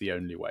 and that was the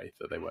only way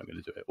that they weren't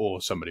going to do it,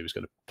 or somebody was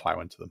going to plow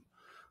into them.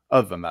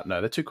 Other than that, no,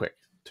 they're too quick.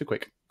 Too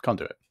quick. Can't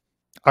do it.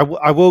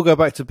 I will go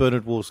back to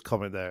Bernard Wall's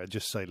comment there and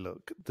just say,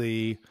 look,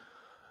 the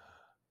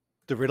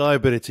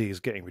reliability is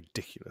getting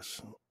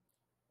ridiculous.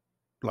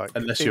 Like,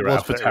 Unless it you're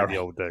was AlphaTauri. better in the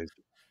old days.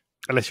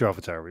 Unless you're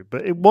AlphaTauri.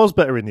 But it was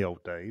better in the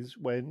old days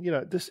when,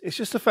 it's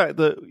just the fact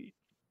that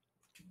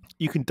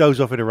you can doze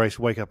off in a race,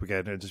 wake up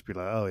again and just be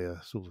like, oh yeah,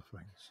 it's all the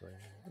things. So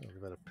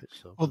we've had a pit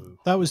stop. Well,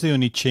 that was the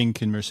only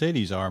chink in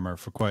Mercedes' armour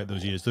for quite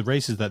those years. The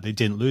races that they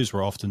didn't lose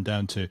were often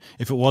down to,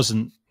 if it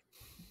wasn't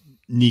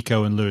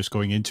Nico and Lewis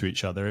going into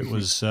each other, it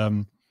was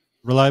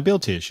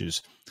reliability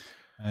issues.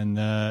 And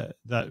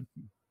that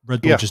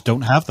Red Bull just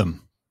don't have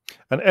them.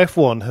 And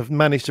F1 have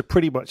managed to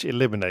pretty much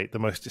eliminate the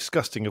most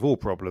disgusting of all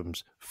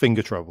problems,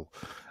 finger trouble.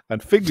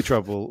 And finger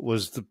trouble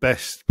was the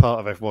best part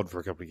of F1 for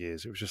a couple of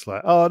years. It was just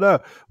like, oh no,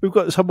 we've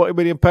got this £100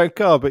 million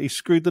car, but he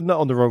screwed the nut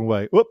on the wrong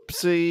way.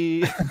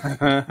 Whoopsie.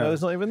 No,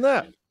 it's not even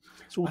that.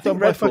 It's all done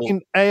by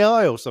fucking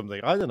AI or something.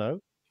 I don't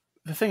know.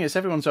 The thing is,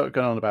 everyone's going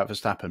on about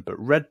Verstappen, but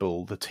Red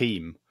Bull, the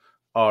team,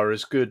 are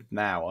as good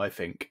now, I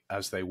think,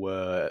 as they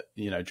were,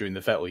 during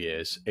the Vettel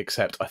years,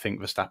 except I think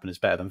Verstappen is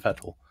better than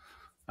Vettel.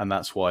 And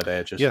that's why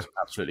they're just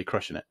absolutely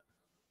crushing it.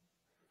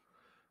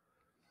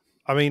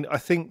 I mean, I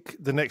think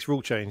the next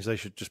rule change, they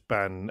should just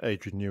ban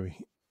Adrian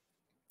Newey.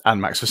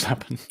 And Max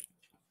Verstappen.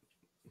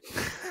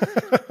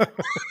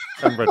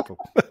 And Red Bull.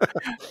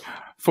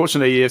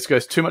 Fortunately,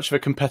 it's too much of a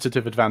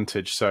competitive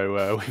advantage,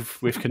 so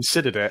we've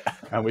considered it,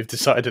 and we've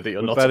decided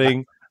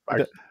that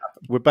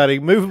we're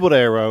banning movable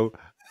aero,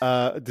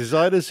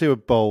 designers who are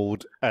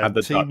bold, and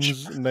the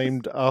teams Dutch.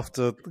 named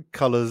after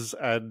colours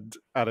and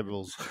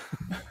animals.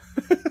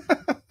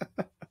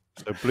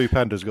 So Blue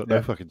Panda's got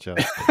no fucking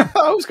chance.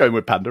 I was going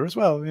with Panda as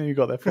well. You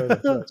got there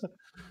further.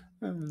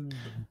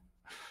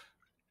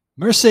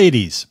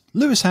 Mercedes.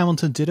 Lewis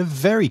Hamilton did a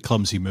very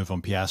clumsy move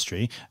on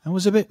Piastri and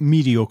was a bit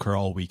mediocre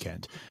all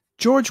weekend.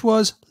 George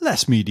was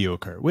less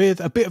mediocre, with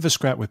a bit of a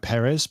scrap with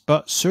Perez,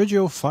 but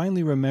Sergio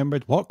finally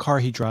remembered what car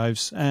he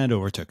drives and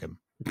overtook him.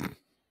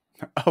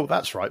 Oh,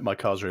 that's right. My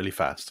car's really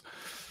fast.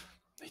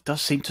 He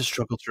does seem to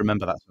struggle to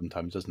remember that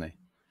sometimes, doesn't he?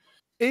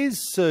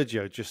 Is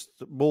Sergio just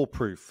more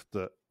proof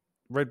that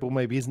Red Bull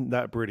maybe isn't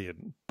that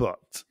brilliant,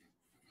 but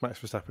Max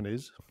Verstappen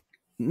is?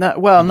 No,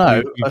 well,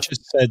 no. You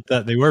just said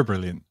that they were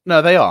brilliant.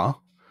 No, they are.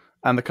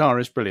 And the car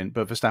is brilliant,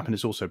 but Verstappen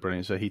is also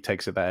brilliant, so he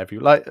takes it there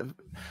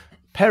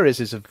Perez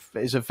is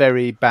a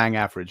very bang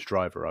average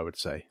driver, I would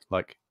say.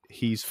 Like,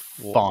 he's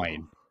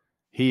fine.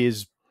 He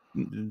is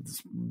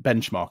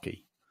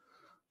benchmarky,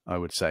 I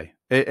would say.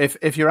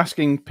 If you're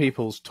asking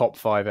people's top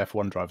 5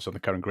 F1 drivers on the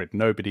current grid,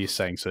 nobody is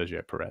saying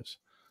Sergio Perez.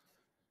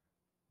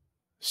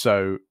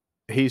 So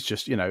he's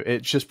just,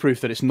 it's just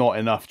proof that it's not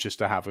enough just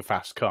to have a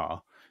fast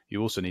car.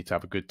 You also need to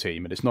have a good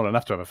team, and it's not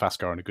enough to have a fast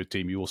car and a good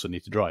team. You also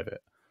need to drive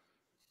it.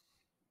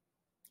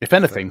 If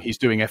anything, he's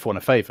doing F1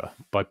 a favour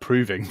by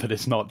proving that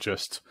it's not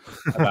just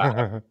about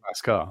having a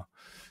fast car.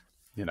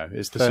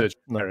 It's the Sergio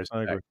Perez.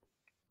 I agree.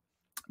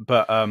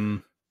 But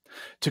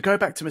to go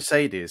back to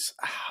Mercedes,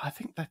 I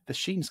think that the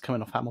sheen's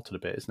coming off Hamilton a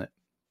bit, isn't it?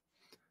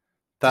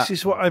 This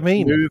is what I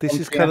mean. This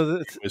is kind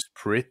of... It was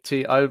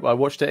pretty... I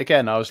watched it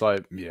again. I was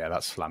like, yeah,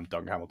 that's slam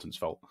dunk Hamilton's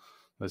fault.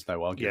 There's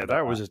no argument.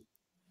 Yeah,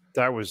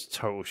 that was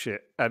total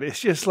shit. And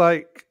it's just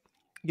like,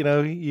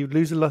 you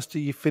lose the luster,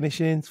 you finish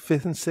in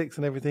 5th and 6th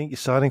and everything. You're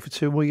signing for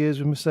 2 more years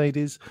with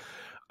Mercedes.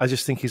 I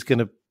just think he's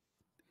gonna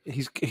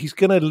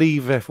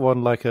leave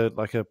F1 like a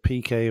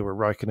PK or a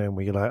Raikkonen,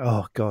 where you're like,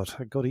 oh god,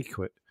 he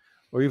quit,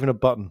 or even a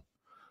Button.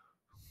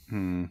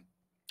 I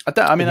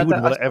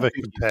wouldn't want to ever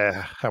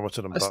compare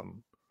Hamilton and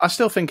Button. I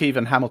still think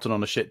even Hamilton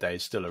on a shit day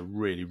is still a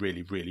really,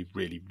 really, really,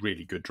 really,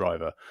 really good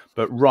driver.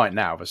 But right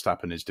now,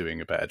 Verstappen is doing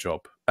a better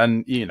job.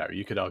 And, you know,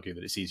 you could argue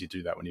that it's easy to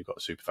do that when you've got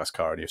a super fast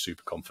car and you're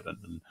super confident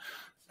and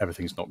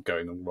everything's not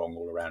going wrong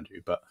all around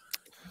you. But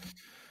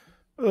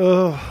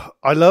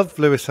I love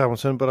Lewis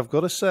Hamilton, but I've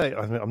got to say,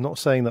 I mean, I'm not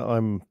saying that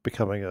I'm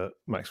becoming a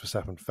Max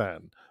Verstappen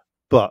fan,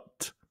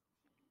 but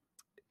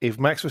if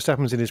Max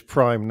Verstappen's in his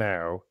prime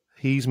now,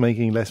 he's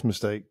making less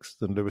mistakes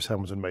than Lewis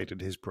Hamilton made in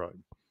his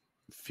prime.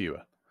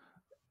 fewer.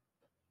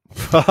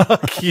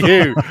 Fuck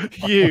you,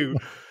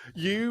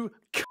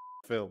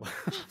 Phil.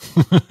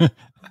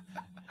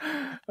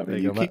 I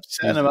mean, you keep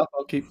setting them up,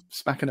 I'll keep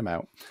smacking them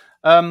out.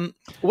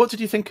 What did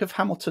you think of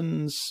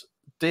Hamilton's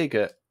dig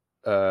at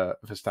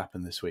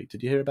Verstappen this week?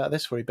 Did you hear about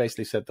this? Where he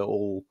basically said that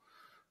all,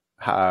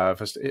 I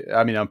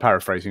mean, I'm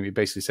paraphrasing. He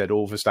basically said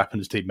all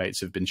Verstappen's teammates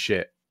have been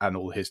shit and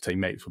all his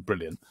teammates were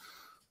brilliant.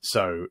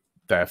 So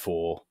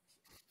therefore,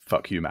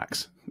 fuck you,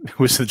 Max.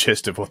 Was the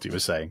gist of what he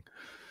was saying.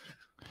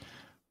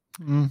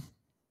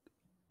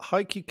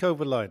 Heikki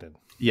Kovalainen.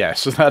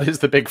 Yes, that is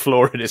the big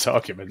flaw in his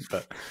argument,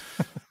 but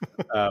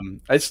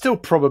it's still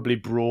probably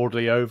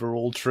broadly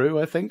overall true,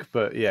 I think.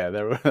 But yeah,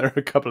 there are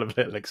a couple of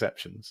little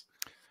exceptions.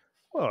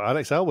 Well,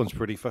 Alex Albon's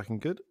pretty fucking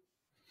good.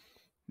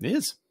 He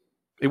is.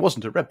 It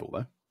wasn't at Red Bull,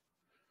 though.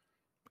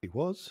 He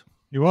was.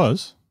 He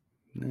was.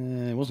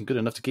 It wasn't good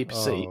enough to keep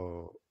his seat.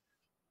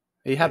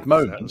 He had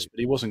exactly. moments, but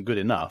he wasn't good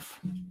enough.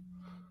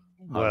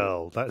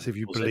 Well, that's if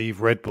you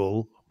believe Red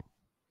Bull.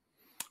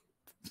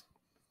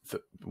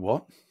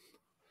 What?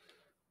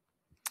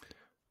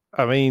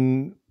 I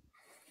mean,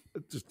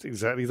 just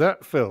exactly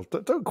that, Phil.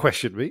 Don't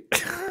question me.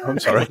 I'm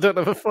sorry. I don't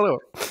have a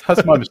follow-up.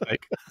 That's my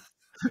mistake.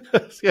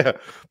 Yeah,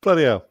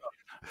 bloody hell.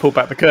 Pull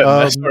back the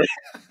curtain. Sorry.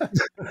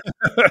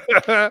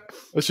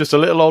 It's just a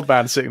little old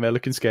man sitting there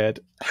looking scared.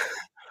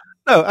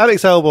 No,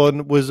 Alex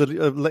Albon was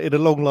in a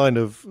long line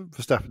of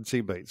Verstappen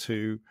teammates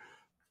who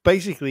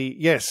basically,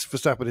 yes,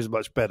 Verstappen is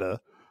much better,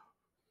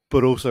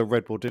 but also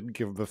Red Bull didn't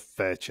give him a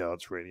fair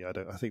chance, really. I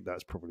think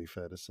that's probably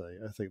fair to say.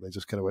 I think they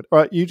just kind of went, all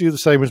right, you do the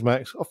same as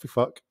Max, off you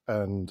fuck,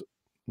 and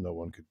no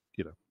one could,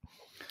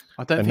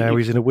 now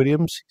he's in a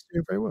Williams, he's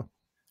doing very well.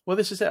 Well,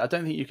 this is it. I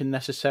don't think you can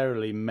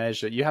necessarily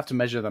measure. You have to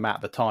measure them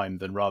at the time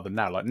than rather than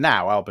now. Like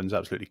now, Albon's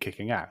absolutely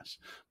kicking ass.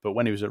 But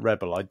when he was at Red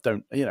Bull, I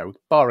don't,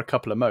 bar a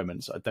couple of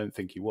moments, I don't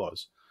think he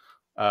was.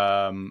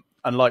 And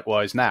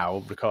likewise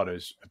now,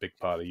 Ricciardo's a big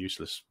pile of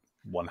useless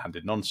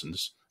one-handed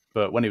nonsense.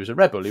 But when he was at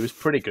Red Bull, he was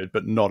pretty good,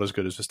 but not as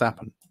good as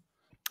Verstappen.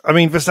 I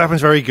mean,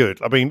 Verstappen's very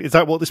good. I mean, is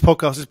that what this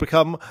podcast has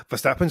become?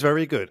 Verstappen's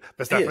very good.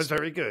 Verstappen's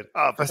very good.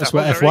 That's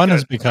what F1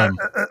 has become.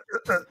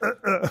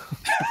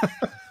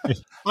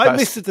 I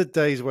missed the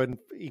days when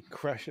he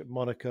crashed at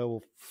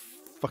Monaco.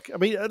 I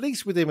mean, at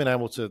least with him and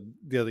Hamilton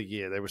the other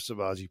year, there was some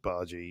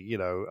argy-bargy.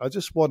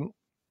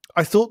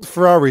 I thought the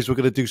Ferraris were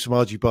going to do some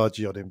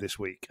argy-bargy on him this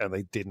week, and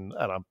they didn't,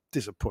 and I'm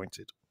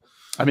disappointed.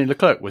 I mean,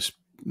 Leclerc was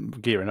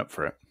gearing up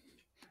for it.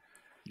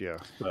 Yeah,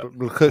 but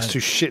Leclerc's too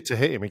shit to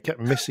hit him. He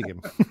kept missing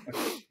him.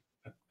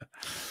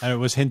 And it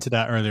was hinted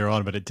at earlier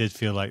on, but it did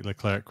feel like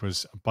Leclerc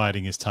was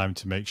biding his time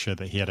to make sure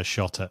that he had a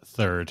shot at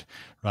third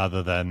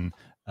rather than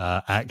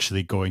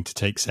actually going to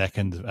take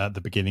second at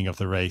the beginning of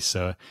the race.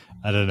 So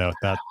I don't know.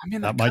 That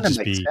might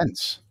just be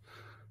sense.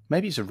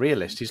 Maybe he's a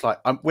realist. He's like,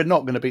 we're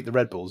not going to beat the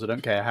Red Bulls. I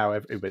don't care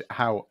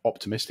how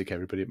optimistic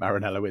everybody at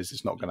Maranello is.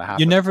 It's not going to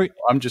happen.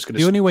 I'm just going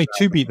to. The only way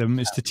to beat them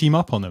is to team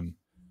up on them.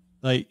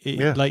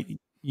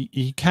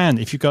 You can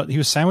if he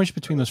was sandwiched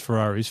between those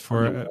Ferraris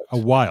for a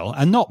while,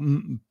 and not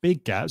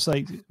big gaps,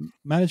 like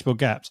manageable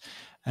gaps,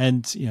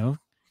 and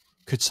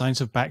could Sainz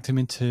have backed him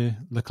into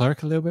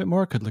Leclerc a little bit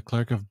more? Could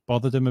Leclerc have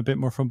bothered him a bit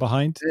more from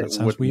behind? That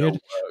sounds weird.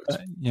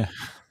 Yeah,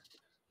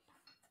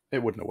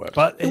 it wouldn't have worked.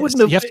 But you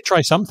have to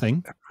try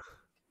something.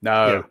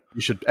 No,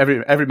 you should.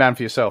 Every man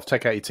for yourself.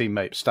 Take out your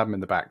teammate, stab him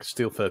in the back,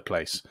 steal third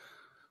place.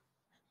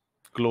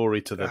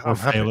 Glory to the. I'm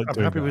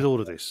happy with all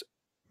of this.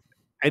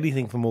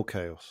 Anything for more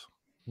chaos.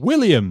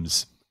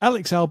 Williams.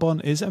 Alex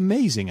Albon is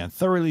amazing and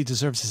thoroughly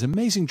deserves his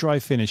amazing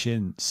drive finish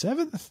in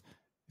 7th.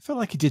 I felt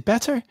like he did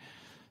better.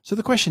 So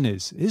the question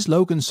is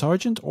Logan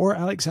Sargent or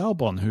Alex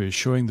Albon who is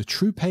showing the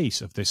true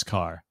pace of this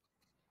car?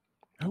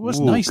 It was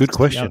nice. Good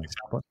question.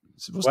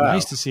 It was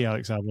nice to see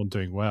Alex Albon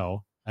doing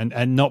well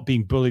and not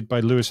being bullied by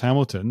Lewis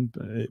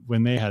Hamilton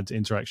when they had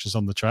interactions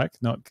on the track.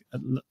 Not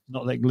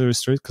letting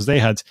Lewis through because they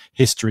had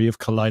history of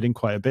colliding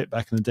quite a bit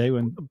back in the day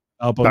when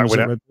Albon was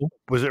at Red Bull.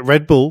 Was it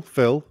Red Bull,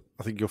 Phil?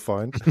 I think you're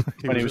fine.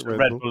 When he was at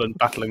Red Bull and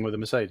battling with a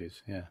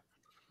Mercedes, yeah.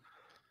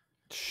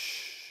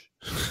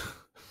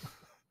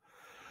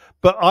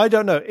 But I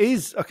don't know. I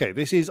think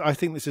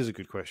this is a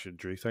good question,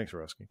 Drew. Thanks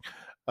for asking.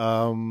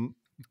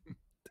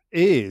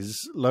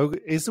 Is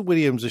the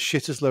Williams as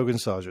shit as Logan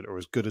Sargent or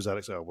as good as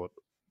Alex Albon?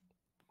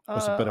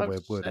 What's a better way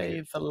of wording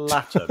it?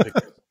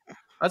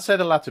 I'd say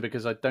the latter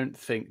because I don't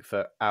think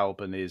that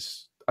Albon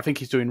is. I think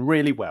he's doing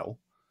really well,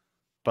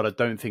 but I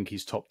don't think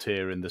he's top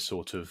tier in the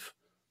sort of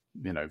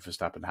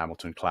Verstappen,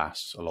 Hamilton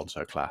class,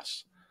 Alonso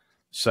class.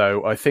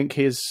 So I think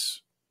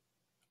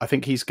I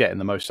think he's getting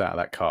the most out of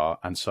that car,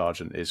 and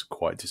Sargent is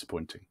quite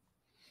disappointing.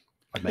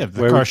 Yeah,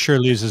 the car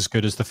surely is as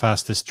good as the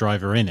fastest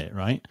driver in it,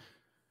 right?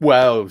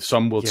 Well,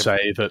 some would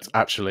say that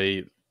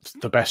actually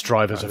the best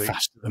drivers are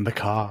faster than the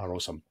car,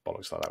 or some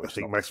bollocks like that. I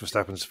think Max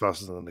Verstappen's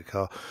faster than the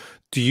car.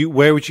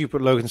 Where would you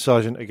put Logan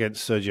Sargent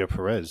against Sergio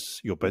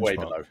Perez? Your benchmark, way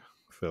below,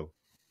 Phil.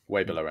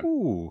 Way below him.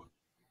 Ooh,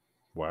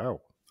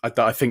 wow.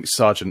 I think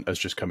Sargent has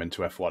just come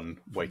into F1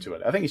 way too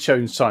early. I think he's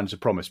shown signs of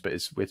promise, but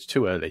it's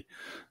too early,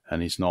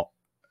 and he's not.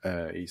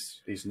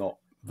 He's not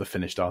the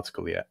finished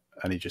article yet,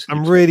 and he just.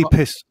 I'm really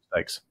pissed.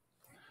 Thanks.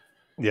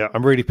 Yeah,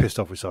 I'm really pissed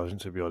off with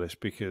Sargent, to be honest,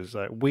 because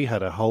we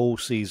had a whole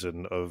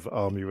season of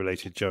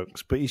army-related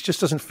jokes, but he just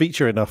doesn't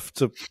feature enough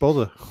to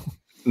bother.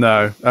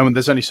 No, I mean,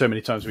 there's only so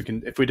many times we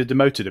can. If we'd have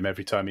demoted him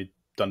every time he'd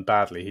done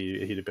badly,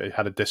 he'd have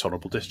had a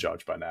dishonourable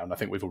discharge by now, and I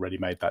think we've already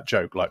made that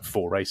joke like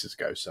 4 races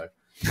ago. So,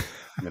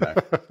 you know,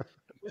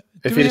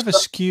 if we have a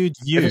skewed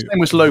view, if his name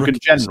was Logan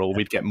General,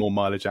 we'd get more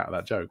mileage out of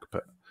that joke.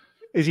 But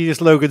is he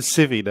just Logan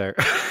Civvy now?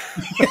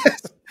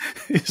 Yes,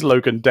 he's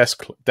Logan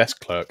desk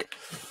clerk.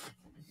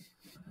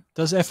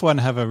 Does F1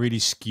 have a really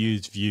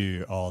skewed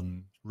view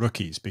on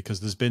rookies? Because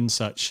there's been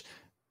such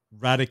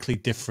radically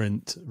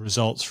different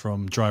results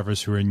from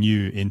drivers who are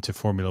new into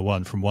Formula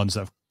One, from ones that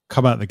have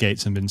come out the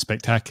gates and been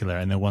spectacular,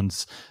 and the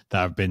ones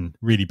that have been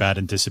really bad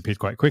and disappeared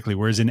quite quickly.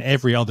 Whereas in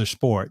every other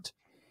sport,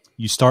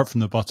 you start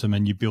from the bottom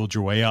and you build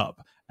your way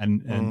up.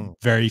 And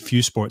very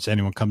few sports,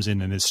 anyone comes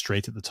in and is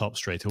straight at the top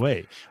straight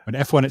away. But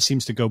F1, it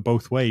seems to go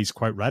both ways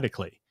quite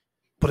radically.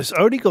 But it's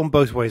only gone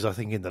both ways, I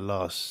think, in the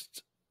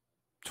last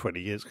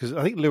 20 years, because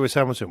I think Lewis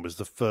Hamilton was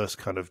the first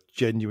kind of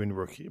genuine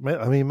rookie.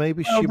 I mean,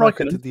 maybe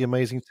Schumacher did the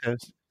amazing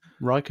test.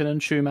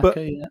 Raikkonen,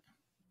 Schumacher,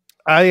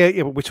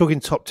 yeah, but we're talking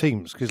top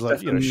teams, because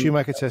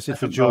Schumacher tested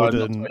for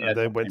Jordan and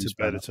then went to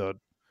Benetton.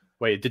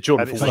 Wait, did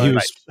Jordan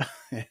for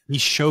he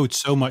showed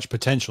so much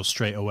potential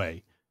straight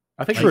away.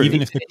 I think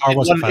even if the car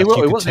wasn't fast, you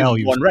could tell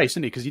he one race,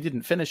 didn't he? Because he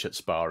didn't finish at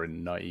Spa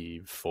in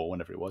 '94,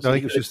 whenever it was. I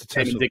think it was just a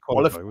test of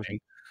qualifying.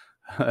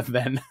 And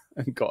then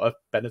got a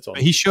Benetton.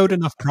 But he showed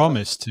enough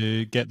promise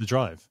to get the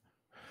drive.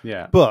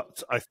 Yeah.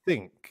 But I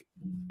think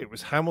it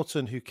was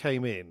Hamilton who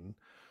came in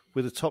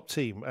with a top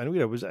team and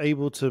was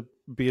able to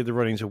be in the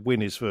running to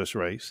win his first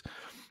race.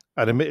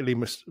 And admittedly,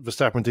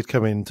 Verstappen did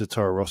come into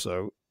Toro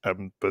Rosso,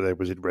 but there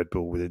was in Red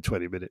Bull within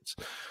 20 minutes.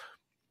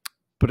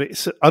 But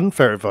it's an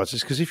unfair advantage,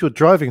 because if you're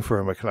driving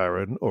for a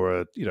McLaren or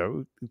a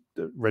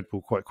Red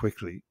Bull quite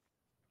quickly,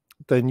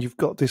 then you've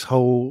got this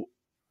whole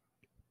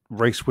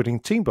race-winning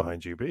team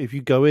behind you. But if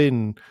you go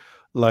in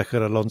like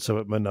an Alonso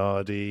at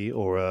Minardi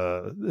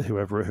or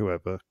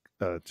whoever,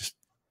 just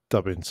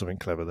dub in something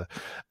clever there,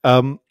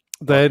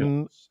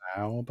 then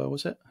Sauber,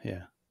 was it?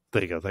 Yeah.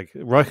 There you go. Thank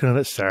you. Raikkonen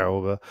at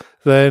Sauber.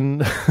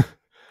 Then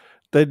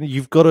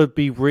you've got to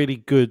be really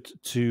good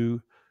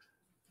to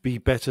be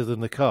better than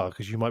the car,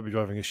 because you might be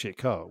driving a shit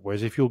car.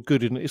 Whereas if you're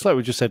good in, it's like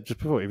we just said just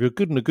before, if you're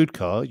good in a good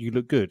car, you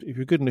look good. If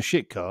you're good in a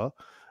shit car,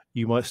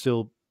 you might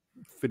still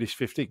finish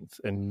 15th,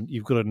 and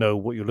you've got to know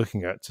what you're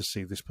looking at to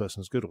see this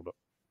person's good or not.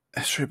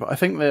 That's true, but I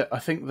think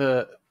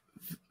the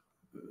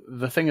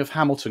thing of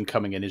Hamilton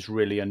coming in is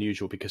really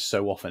unusual, because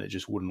so often it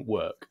just wouldn't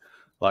work.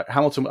 Like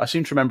Hamilton, I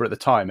seem to remember at the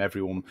time,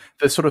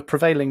 the sort of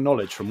prevailing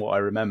knowledge from what I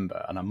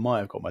remember, and I might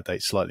have got my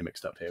dates slightly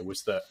mixed up here,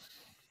 was that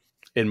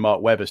in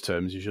Mark Webber's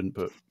terms, you shouldn't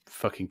put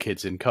fucking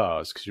kids in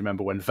cars, because you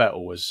remember when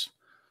Vettel was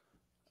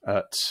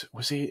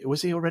was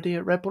he already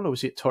at Red Bull, or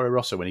was he at Toro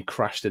Rosso when he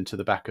crashed into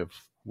the back of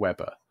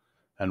Webber,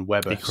 and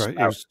Webber it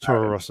was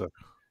Toro Rosso.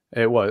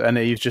 It was, and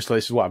he was just like,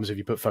 this is what happens if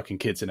you put fucking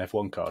kids in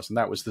F1 cars, and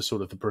that was the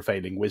sort of the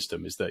prevailing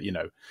wisdom, is that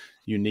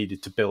you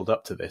needed to build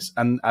up to this,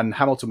 and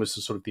Hamilton was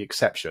the sort of the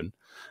exception,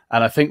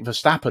 and I think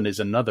Verstappen is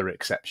another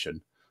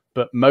exception,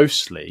 but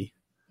mostly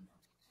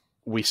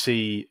we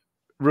see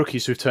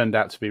rookies who've turned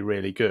out to be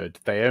really good.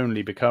 They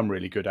only become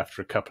really good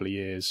after a couple of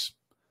years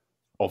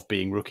of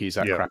being rookies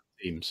at crap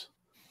teams.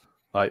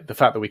 Like the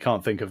fact that we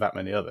can't think of that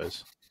many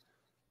others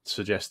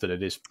suggests that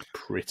it is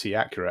pretty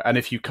accurate. And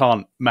if you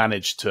can't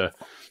manage to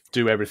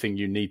do everything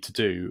you need to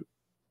do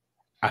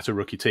at a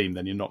rookie team,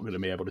 then you're not going to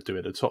be able to do it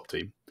at a top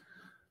team.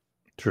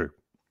 True.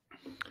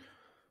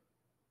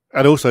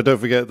 And also, don't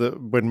forget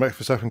that when Max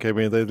Verstappen came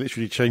in, they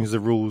literally changed the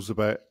rules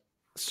about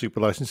super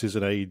licenses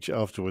and age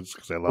afterwards,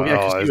 because they're like,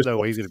 there's no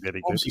way he's going to be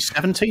any good. Was he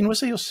 17,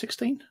 was he, or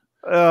 16?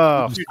 He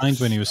was signed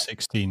when he was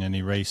 16, and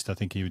he raced. I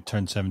think he would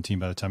turn 17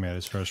 by the time he had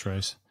his first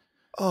race.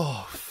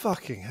 Oh,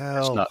 fucking hell.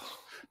 That's nuts.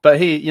 But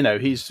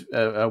he's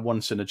a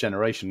once in a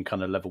generation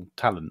kind of level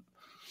talent,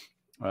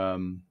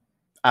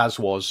 as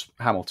was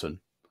Hamilton.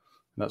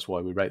 That's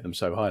why we rate them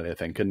so highly, I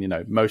think.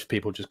 And most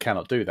people just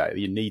cannot do that.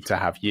 You need to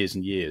have years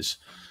and years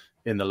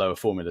in the lower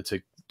formula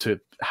to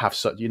have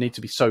such. You need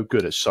to be so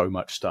good at so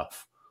much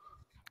stuff.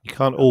 You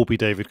can't all be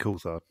David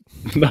Coulthard.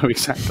 No,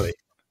 exactly.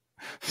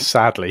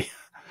 Sadly,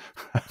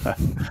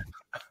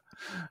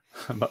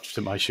 much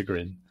to my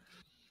chagrin.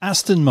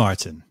 Aston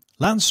Martin.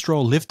 Lance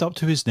Stroll lived up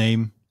to his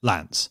name,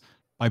 Lance,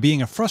 by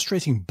being a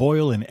frustrating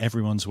boil in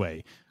everyone's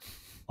way.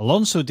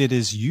 Alonso did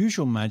his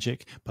usual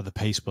magic, but the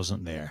pace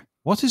wasn't there.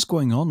 What is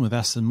going on with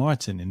Aston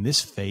Martin in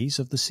this phase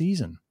of the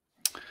season?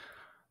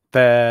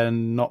 They're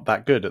not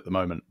that good at the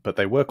moment, but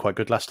they were quite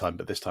good last time,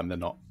 but this time they're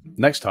not.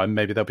 Next time,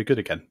 maybe they'll be good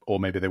again, or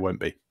maybe they won't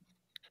be.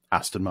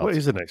 Aston Martin. What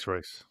is the next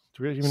race?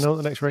 Do we even know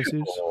what the next race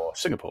is?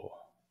 Singapore.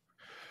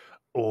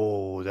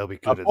 Oh, they'll be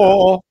good at that.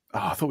 Oh,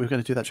 I thought we were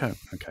going to do that show.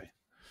 Okay.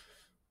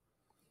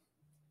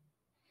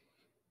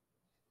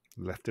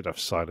 Left enough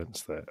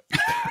silence there.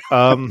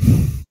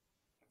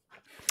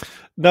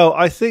 No,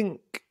 I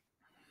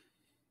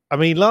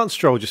mean, Lance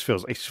Stroll just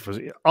feels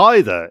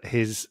either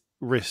his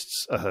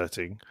wrists are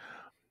hurting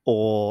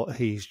or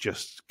he's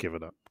just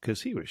given up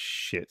because he was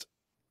shit.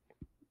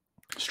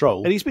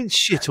 Stroll. And he's been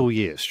shit all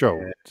year.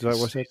 Stroll. Yeah, Is that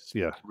what I said?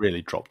 Yeah.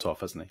 Really dropped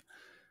off, hasn't he?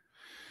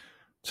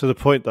 To the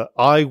point that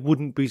I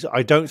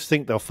don't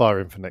think they'll fire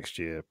him for next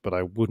year, but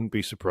I wouldn't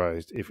be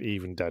surprised if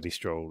even Daddy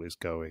Stroll is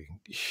going.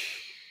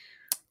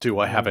 Do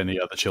I have any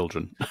other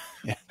children?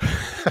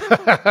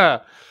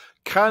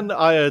 Can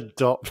I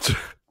adopt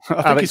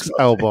Alex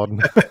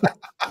Albon?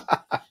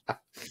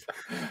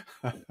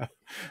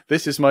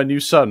 This is my new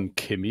son,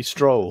 Kimmy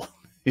Stroll.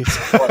 He's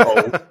quite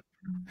old.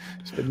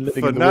 He's been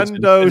living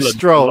Fernando in the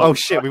Stroll. Oh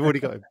shit, we've already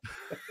got him.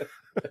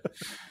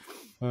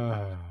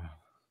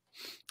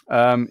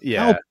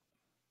 Yeah.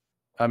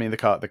 I mean, the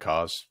car's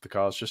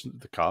just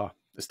the car.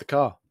 It's the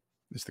car.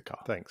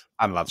 Thanks.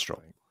 And Lance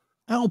Stroll.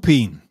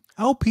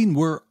 Alpine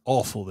were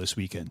awful this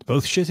weekend,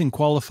 both shit in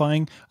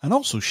qualifying and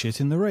also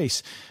shit in the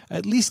race.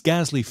 At least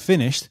Gasly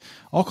finished.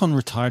 Ocon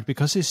retired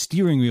because his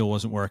steering wheel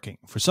wasn't working.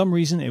 For some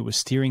reason, it was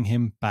steering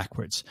him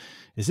backwards.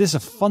 Is this a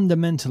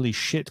fundamentally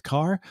shit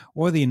car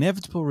or the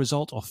inevitable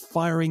result of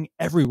firing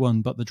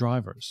everyone but the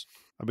drivers?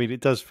 I mean,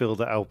 it does feel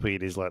that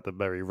Alpine is like the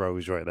Mary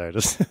Rose right now.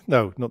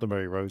 No, not the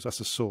Mary Rose. That's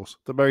a sauce.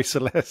 The Mary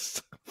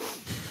Celeste.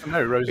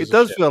 Mary Rose. It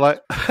does feel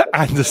like,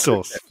 and the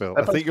sauce, Phil.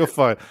 I think you're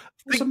fine.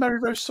 It's a Mary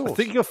Rose sauce. I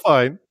think you're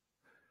fine.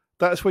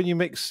 That's when you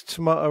mix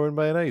tomato and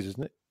mayonnaise,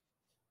 isn't it?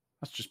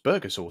 That's just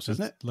burger sauce,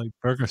 isn't it? Like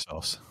burger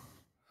sauce.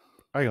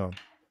 Hang on.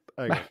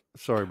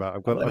 Sorry, Matt.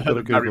 I've got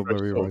to Google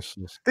Mary Rose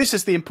sauce. This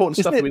is the important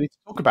stuff that we need to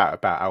talk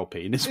about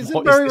Alpine. Is it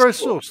Mary Rose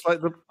sauce?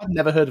 I've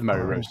never heard of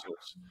Mary Rose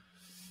sauce.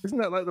 Isn't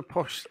that like the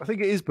posh? I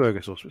think it is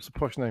burger sauce. But it's a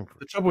posh name for it.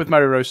 The trouble with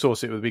Mary Rose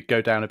sauce, it would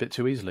go down a bit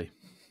too easily.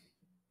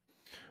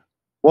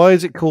 Why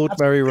is it called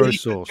Mary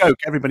Rose sauce? Joke.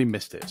 Everybody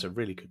missed it. It's a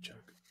really good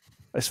joke.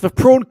 It's for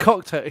prawn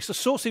cocktail. It's a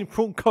sauce in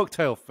prawn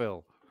cocktail,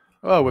 Phil.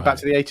 Oh, we're back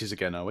to the 80s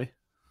again, are we?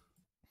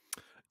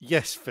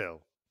 Yes,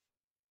 Phil.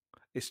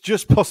 It's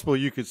just possible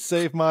you could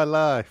save my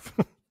life.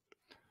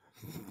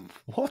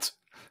 What?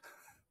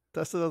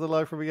 That's another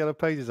line from a Yellow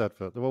Pages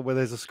advert. The one where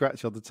there's a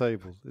scratch on the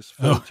table. It's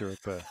furniture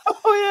repair.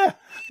 Oh, yeah.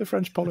 The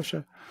French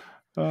polisher.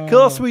 Of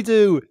course we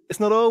do. It's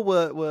not all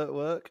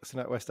work. It's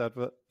an NatWest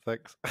advert.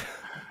 Thanks.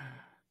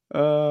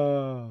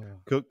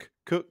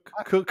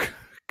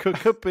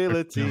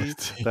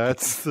 Cookability.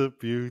 That's the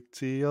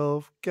beauty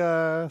of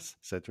gas.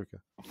 Cedrica.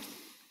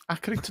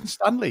 Accrington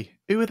Stanley.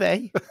 Who are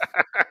they?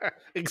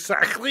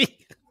 Exactly.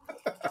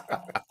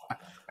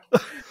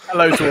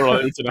 Hello to all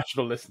our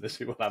international listeners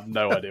who will have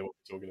no idea what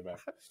we're talking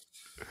about.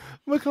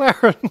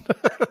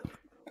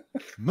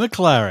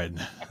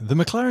 McLaren. The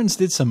McLarens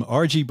did some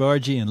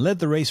argy-bargy and led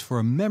the race for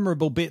a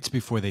memorable bit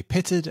before they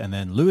pitted, and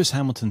then Lewis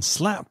Hamilton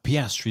slapped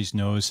Piastri's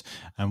nose.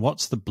 And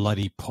what's the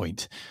bloody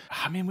point?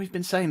 I mean, we've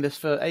been saying this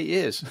for 8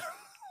 years.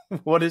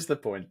 What is the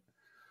point?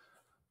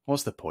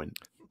 What's the point?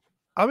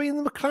 I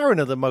mean, the McLaren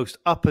are the most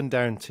up and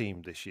down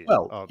team this year.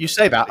 Well, you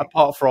say that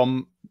apart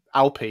from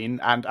Alpine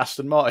and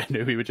Aston Martin,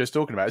 who we were just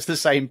talking about. It's the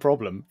same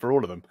problem for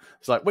all of them.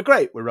 It's like, we're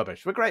great, we're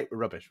rubbish. We're great, we're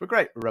rubbish. We're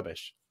great, we're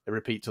rubbish. They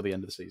repeat till the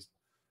end of the season.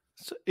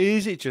 So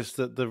is it just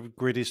that the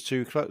grid is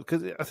too close?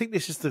 Because I think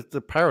this is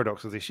the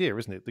paradox of this year,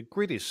 isn't it? The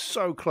grid is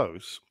so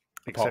close,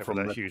 except for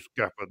that huge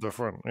gap at the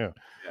front. Yeah.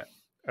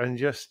 And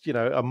just,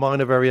 a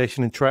minor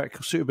variation in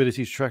track,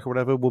 suitability to track or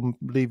whatever will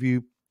leave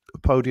you a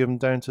podium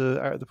down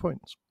to out of the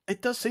points.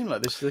 It does seem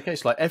like this is the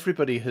case. Like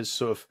everybody has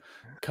sort of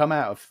come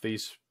out of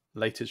these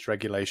latest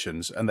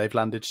regulations and they've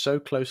landed so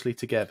closely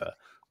together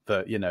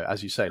that,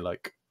 as you say,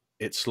 like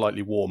it's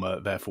slightly warmer,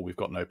 therefore we've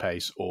got no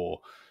pace, or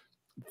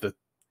the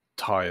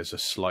tyres are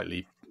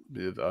slightly,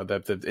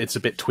 it's a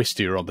bit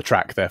twistier on the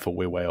track, therefore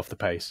we're way off the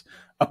pace.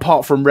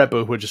 Apart from Red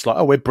Bull, who are just like,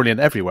 oh, we're brilliant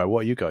everywhere.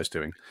 What are you guys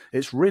doing?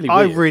 It's really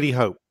weird.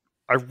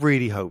 I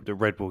really hope that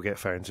Red Bull get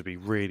found to be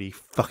really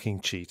fucking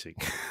cheating.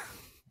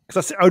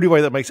 Because that's the only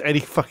way that makes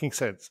any fucking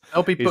sense.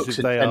 There'll be books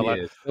in 10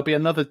 years. There'll be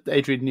another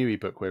Adrian Newey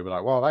book where we're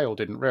like, well, they all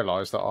didn't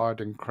realise that I'd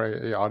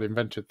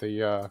invented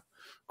the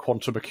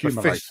quantum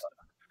accumulator.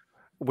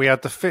 We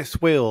had the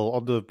fifth wheel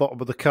on the bottom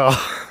of the car.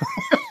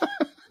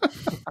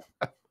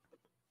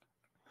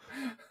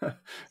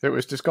 It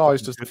was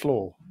disguised as the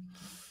floor.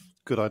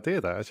 Good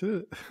idea, that,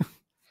 actually.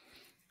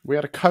 We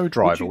had a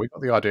co-driver. We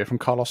got the idea from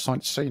Carlos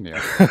Sainz Sr.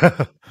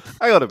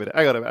 Hang on a minute.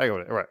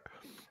 All right.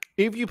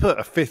 If you put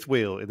a fifth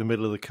wheel in the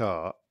middle of the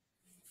car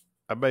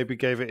and maybe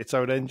gave it its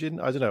own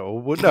engine, I don't know.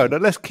 Or no,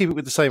 let's keep it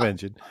with the same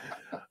engine.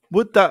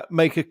 Would that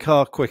make a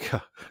car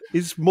quicker?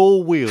 Is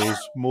more wheels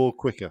more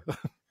quicker?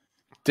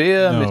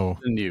 Dear Mr.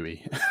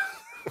 Newey.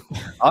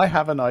 I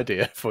have an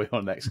idea for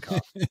your next car.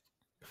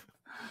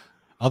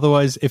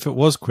 Otherwise, if it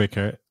was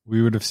quicker,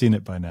 we would have seen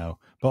it by now.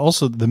 But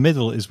also, the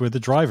middle is where the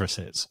driver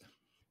sits.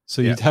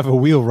 So you'd have a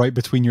wheel right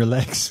between your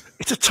legs.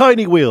 It's a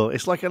tiny wheel.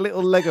 It's like a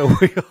little Lego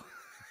wheel.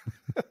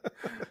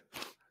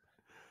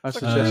 I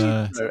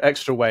suggest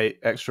extra weight,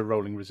 extra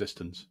rolling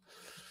resistance.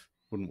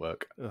 Wouldn't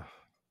work.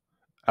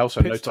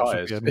 Also, no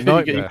tyres. You're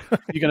going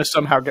to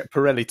somehow get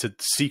Pirelli to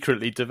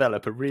secretly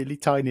develop a really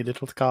tiny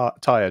little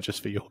tyre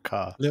just for your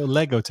car. Little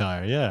Lego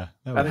tyre, yeah.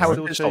 And how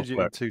it change it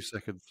in 2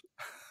 seconds.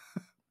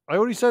 I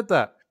already said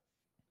that.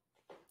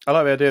 I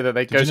like the idea that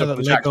they go up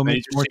the track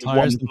and more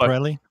tyres than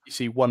Pirelli? You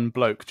see one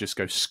bloke just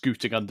go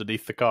scooting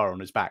underneath the car on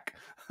his back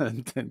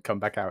and then come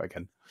back out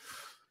again.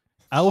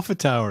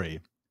 AlphaTauri.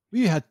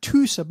 We had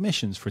 2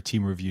 submissions for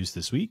team reviews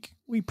this week.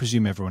 We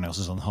presume everyone else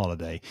is on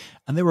holiday.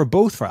 And they were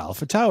both for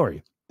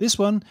AlphaTauri. This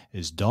one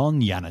is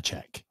Don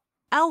Janacek.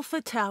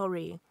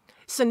 AlphaTauri.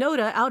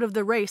 Sonoda out of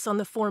the race on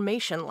the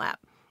formation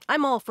lap.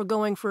 I'm all for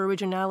going for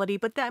originality,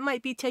 but that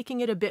might be taking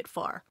it a bit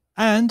far.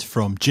 And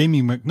from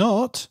Jamie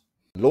McNaught.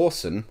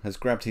 Lawson has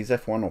grabbed his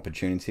F1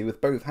 opportunity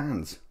with both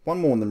hands. One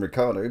more than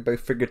Ricciardo,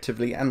 both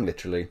figuratively and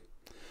literally.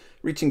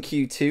 Reaching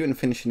Q2 and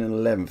finishing in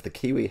 11th, the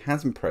Kiwi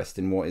has impressed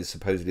in what is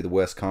supposedly the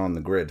worst car on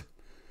the grid.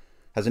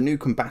 Has a new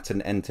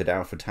combatant entered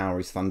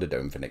AlphaTauri's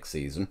Thunderdome for next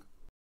season?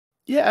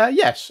 Yeah,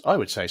 yes, I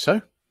would say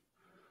so.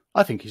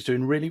 I think he's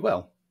doing really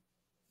well.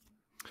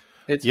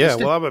 It's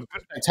I'm a bit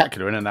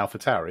spectacular in an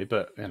AlphaTauri,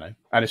 but and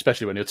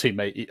especially when your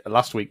teammate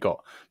last week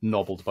got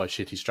nobbled by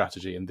shitty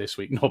strategy and this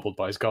week nobbled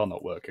by his car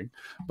not working.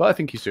 But I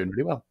think he's doing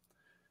really well.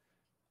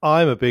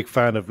 I'm a big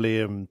fan of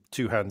Liam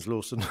Two Hands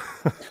Lawson.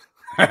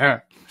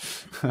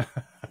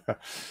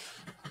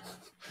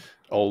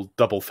 Old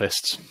double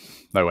fists.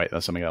 No, wait,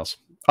 that's something else.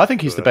 I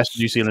think he's the best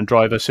New Zealand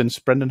driver since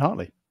Brendan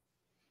Hartley.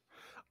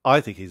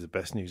 I think he's the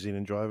best New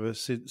Zealand driver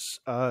since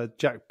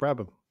Jack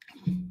Brabham.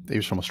 He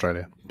was from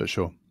Australia, but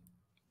sure.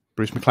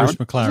 Bruce McLaren.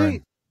 Bruce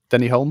McLaren.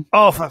 Denny Holm.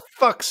 Oh, for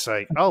fuck's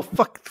sake. Oh,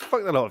 fuck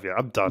the lot of you.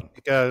 I'm done.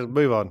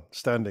 Move on.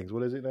 Standings.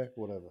 What is it now?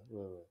 Whatever.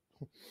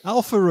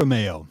 Alfa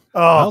Romeo.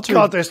 Oh,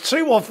 God, there's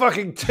 2 more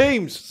fucking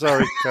teams.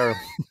 Sorry, Karen.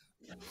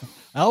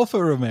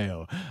 Alfa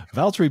Romeo.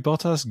 Valtteri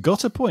Bottas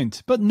got a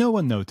point, but no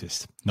one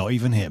noticed. Not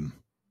even him.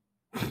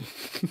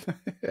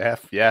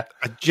 Yeah.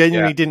 I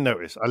genuinely didn't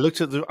notice. I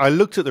looked at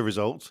the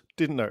results,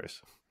 didn't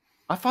notice.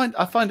 I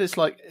find it's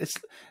like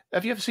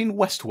have you ever seen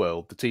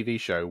Westworld, the TV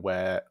show,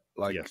 where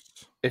like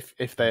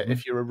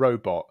if you're a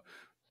robot,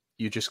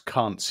 you just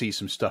can't see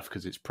some stuff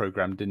because it's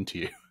programmed into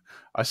you.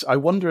 I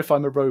wonder if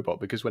I'm a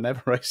robot because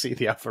whenever I see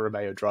the Alfa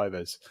Romeo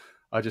drivers,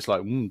 I just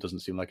like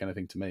doesn't seem like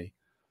anything to me.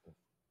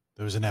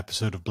 There was an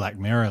episode of Black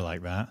Mirror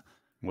like that.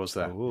 Was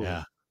there? Ooh.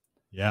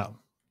 Yeah.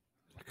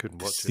 I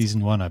couldn't watch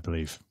Season 1, I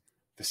believe.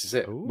 This is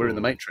it. Ooh. We're in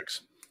the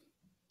Matrix.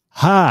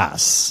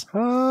 Haas.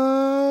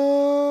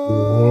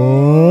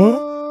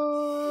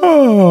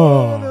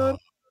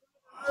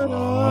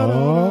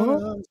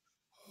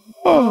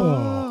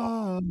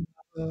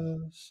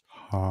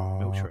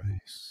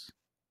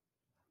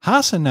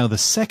 Haas are now the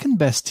second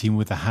best team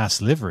with the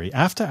Haas livery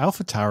after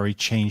AlphaTauri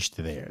changed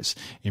theirs.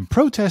 In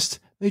protest,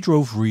 they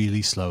drove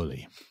really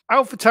slowly.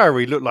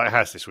 AlphaTauri looked like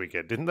Haas this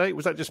weekend, didn't they?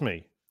 Was that just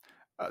me?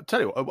 I'll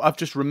tell you what, I've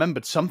just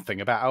remembered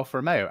something about Alfa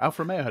Romeo.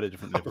 Alfa Romeo had a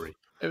different livery.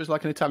 It was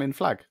like an Italian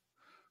flag,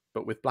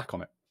 but with black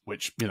on it,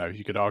 which,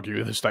 you could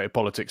argue the state of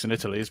politics in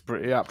Italy is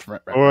pretty apt for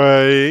it.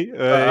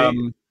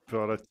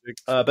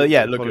 Politics. But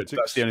yeah, look good.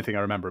 That's the only thing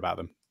I remember about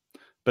them.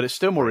 But it's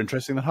still more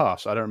interesting than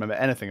Haas. I don't remember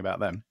anything about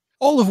them.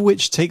 All of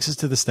which takes us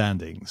to the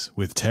standings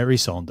with Terry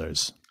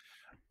Saunders.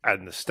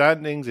 And the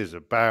standings is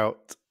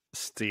about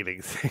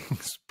stealing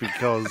things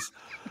because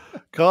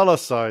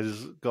Carlos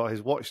Sainz got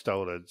his watch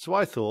stolen. So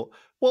I thought,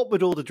 what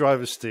would all the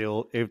drivers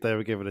steal if they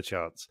were given a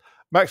chance?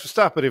 Max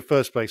Verstappen in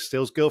first place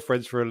steals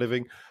girlfriends for a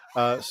living.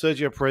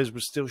 Sergio Perez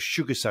would steal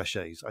sugar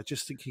sachets. I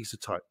just think he's the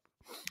type.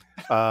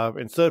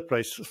 In third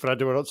place,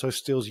 Fernando Alonso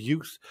steals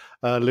youth.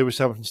 Lewis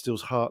Hamilton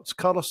steals hearts.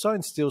 Carlos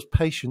Sainz steals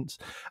patience.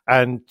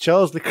 And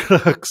Charles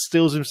Leclerc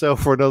steals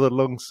himself for another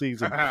long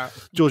season.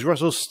 George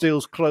Russell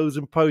steals clothes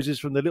and poses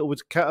from the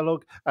Littlewoods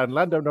catalogue. And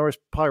Lando Norris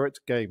pirates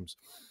games.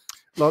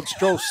 Lance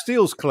Stroll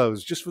steals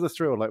clothes just for the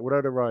thrill, like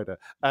Winona Ryder.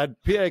 And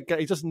Pierre,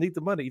 he doesn't need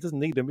the money. He doesn't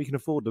need them. He can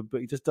afford them,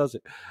 but he just does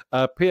it.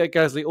 Pierre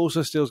Gasly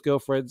also steals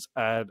girlfriends.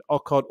 And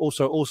Ocon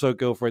also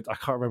girlfriends. I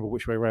can't remember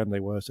which way around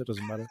they were, so it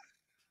doesn't matter.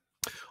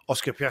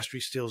 Oscar Piastri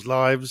steals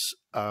lives.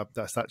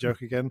 That's that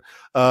joke again.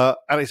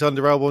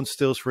 Alexander Albon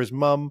steals for his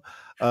mum.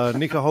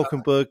 Nico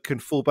Hulkenberg can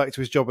fall back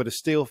to his job at a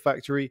steel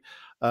factory.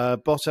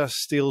 Bottas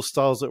steals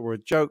styles that were a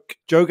joke.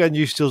 Joe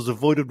Ganyu steals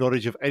devoid of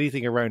knowledge of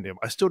anything around him.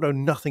 I still know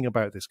nothing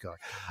about this guy.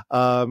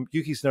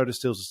 Yuki Tsunoda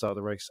steals the start of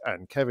the race.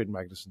 And Kevin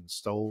Magnussen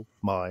stole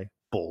my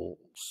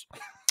balls.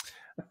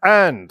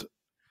 And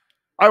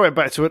I went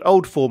back to an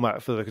old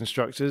format for the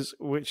constructors,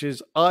 which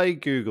is I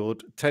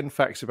Googled 10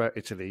 facts about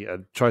Italy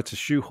and tried to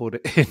shoehorn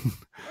it in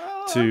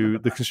to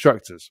the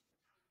constructors.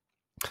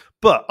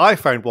 But I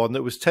found one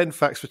that was 10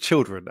 facts for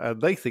children,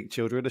 and they think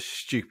children are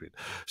stupid.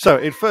 So,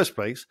 in first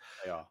place,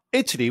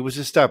 Italy was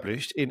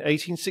established in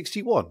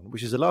 1861,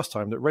 which is the last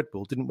time that Red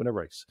Bull didn't win a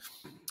race.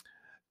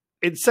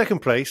 In second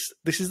place,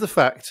 this is the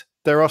fact,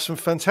 there are some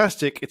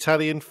fantastic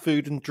Italian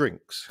food and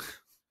drinks.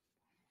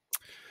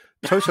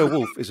 Toto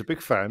Wolff is a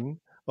big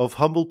fan of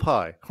humble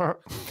pie.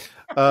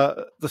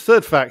 The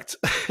third fact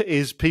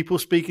is people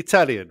speak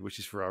Italian, which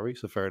is Ferrari,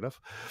 so fair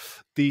enough.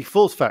 The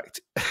fourth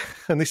fact,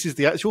 and this is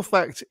the actual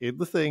fact in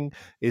the thing,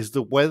 is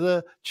the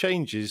weather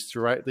changes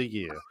throughout the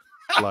year,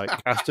 like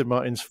Aston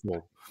Martin's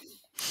fall.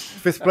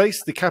 Fifth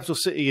place, the capital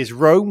city is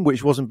Rome,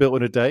 which wasn't built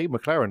in a day.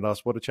 McLaren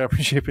last won a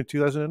championship in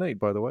 2008,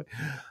 by the way.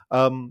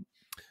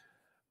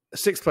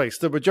 Sixth place,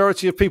 the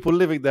majority of people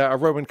living there are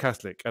Roman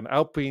Catholic, and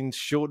Alpines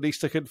short needs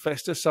to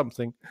confess to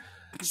something.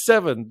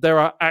 7, there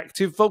are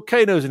active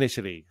volcanoes in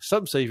Italy.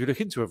 Some say if you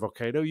look into a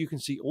volcano, you can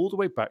see all the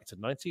way back to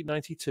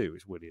 1992,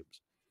 is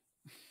Williams.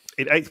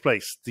 In 8th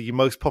place, the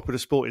most popular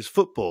sport is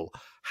football.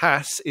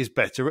 Haas is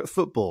better at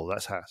football.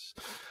 That's Haas.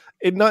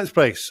 In 9th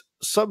place,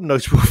 some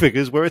notable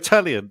figures were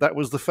Italian. That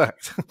was the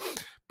fact.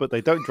 But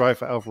they don't drive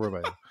for Alfa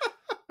Romeo.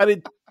 And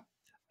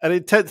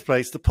in 10th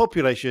place, the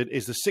population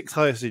is the 6th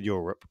highest in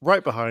Europe,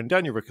 right behind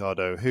Daniel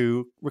Ricciardo,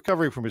 who,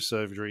 recovering from his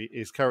surgery,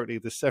 is currently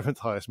the 7th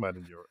highest man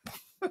in Europe.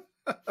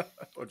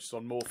 Or just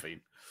on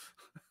morphine.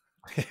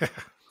 Yeah.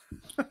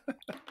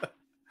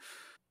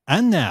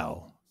 And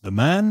now, the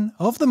man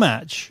of the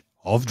match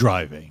of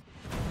driving.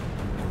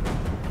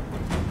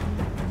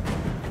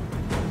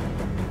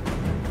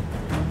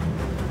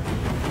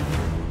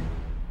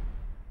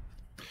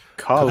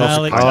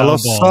 Carlos Albon.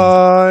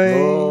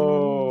 Sainz. Oh.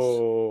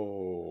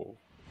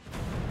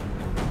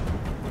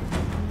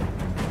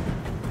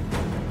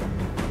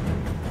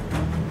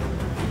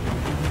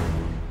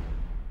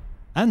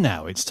 And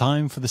now it's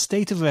time for the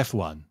state of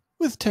F1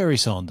 with Terry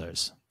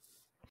Saunders.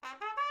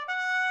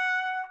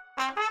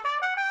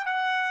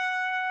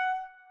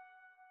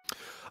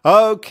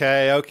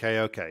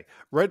 Okay.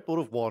 Red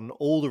Bull have won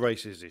all the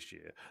races this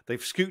year.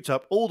 They've scooped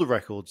up all the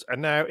records,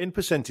 and now, in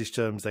percentage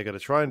terms, they're going to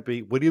try and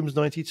beat Williams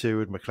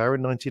 92 and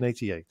McLaren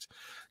 1988.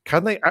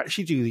 Can they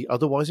actually do the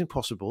otherwise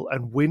impossible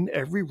and win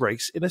every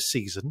race in a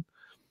season?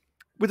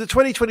 With the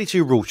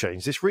 2022 rule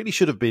change, this really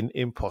should have been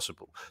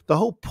impossible. The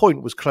whole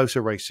point was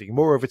closer racing,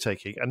 more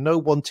overtaking, and no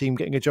one team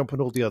getting a jump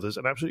on all the others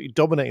and absolutely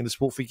dominating the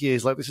sport for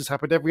years like this has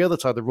happened every other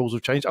time the rules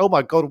have changed. Oh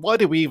my God, why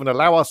did we even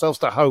allow ourselves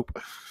to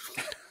hope?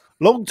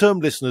 Long-term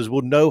listeners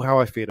will know how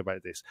I feel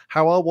about this,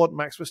 how I want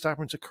Max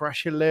Verstappen to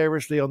crash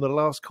hilariously on the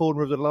last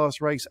corner of the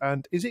last race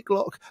and, is it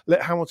Glock,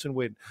 let Hamilton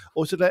win,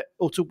 or to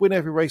win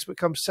every race but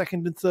come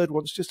second and third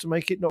once just to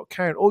make it not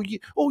count. You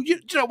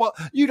know what?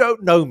 You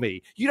don't know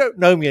me. You don't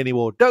know me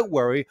anymore. Don't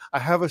worry, I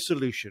have a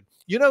solution.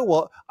 You know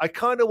what? I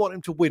kind of want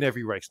him to win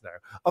every race now.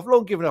 I've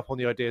long given up on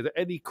the idea that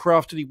any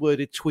craftily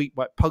worded tweet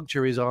might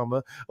puncture his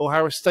armour, or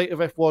how a state of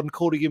F1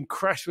 calling him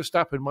Crash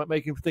Verstappen might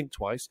make him think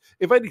twice.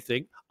 If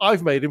anything,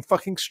 I've made him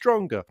fucking stronger.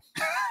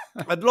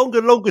 And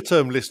longer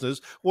term listeners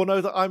will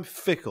know that I'm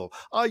fickle.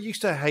 I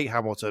used to hate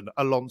Hamilton,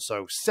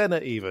 Alonso, Senna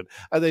even,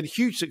 and then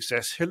huge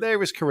success,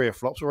 hilarious career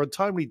flops, or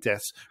untimely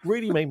deaths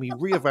really made me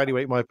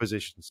reevaluate my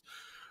positions.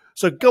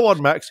 So go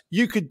on, Max.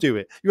 You can do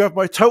it. You have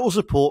my total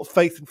support,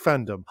 faith, and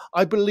fandom.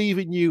 I believe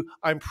in you.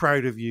 I'm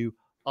proud of you.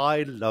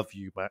 I love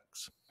you,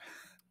 Max.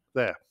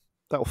 There.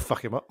 That'll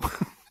fuck him up.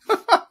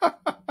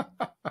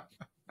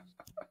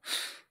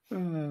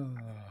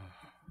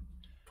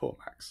 Poor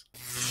Max.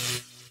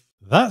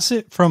 That's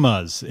it from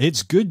us.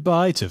 It's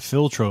goodbye to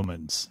Phil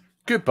Tromans.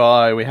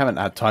 Goodbye. We haven't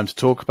had time to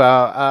talk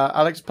about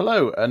Alex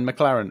Palou and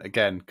McLaren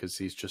again because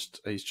he's just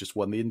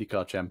won the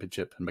IndyCar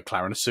Championship and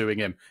McLaren are suing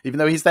him, even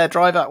though he's their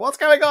driver. What's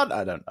going on?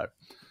 I don't know.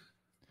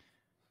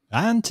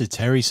 And to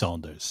Terry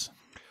Saunders.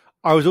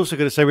 I was also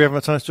going to say we haven't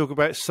had time to talk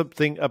about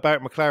something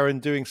about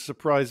McLaren doing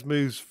surprise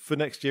moves for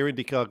next year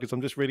IndyCar because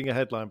I'm just reading a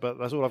headline, but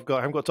that's all I've got.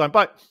 I haven't got time.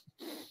 Bye.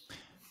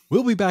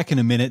 We'll be back in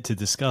a minute to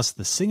discuss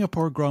the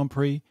Singapore Grand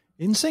Prix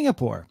in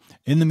Singapore.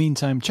 In the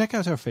meantime, check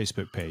out our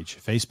Facebook page,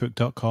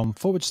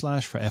 facebook.com/for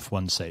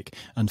F1's sake,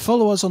 and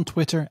follow us on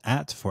Twitter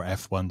 @for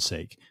F1's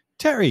sake.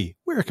 Terry,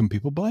 where can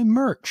people buy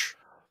merch?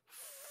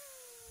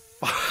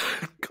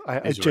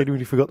 I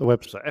genuinely forgot the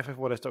website,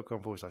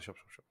 ff1s.com/shop.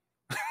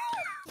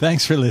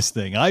 Thanks for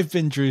listening. I've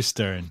been Drew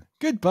Stearne.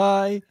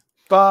 Goodbye.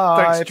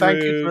 Bye. Thanks, Drew.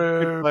 Thank you,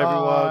 Drew.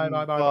 Goodbye, everyone.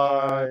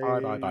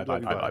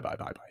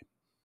 Bye.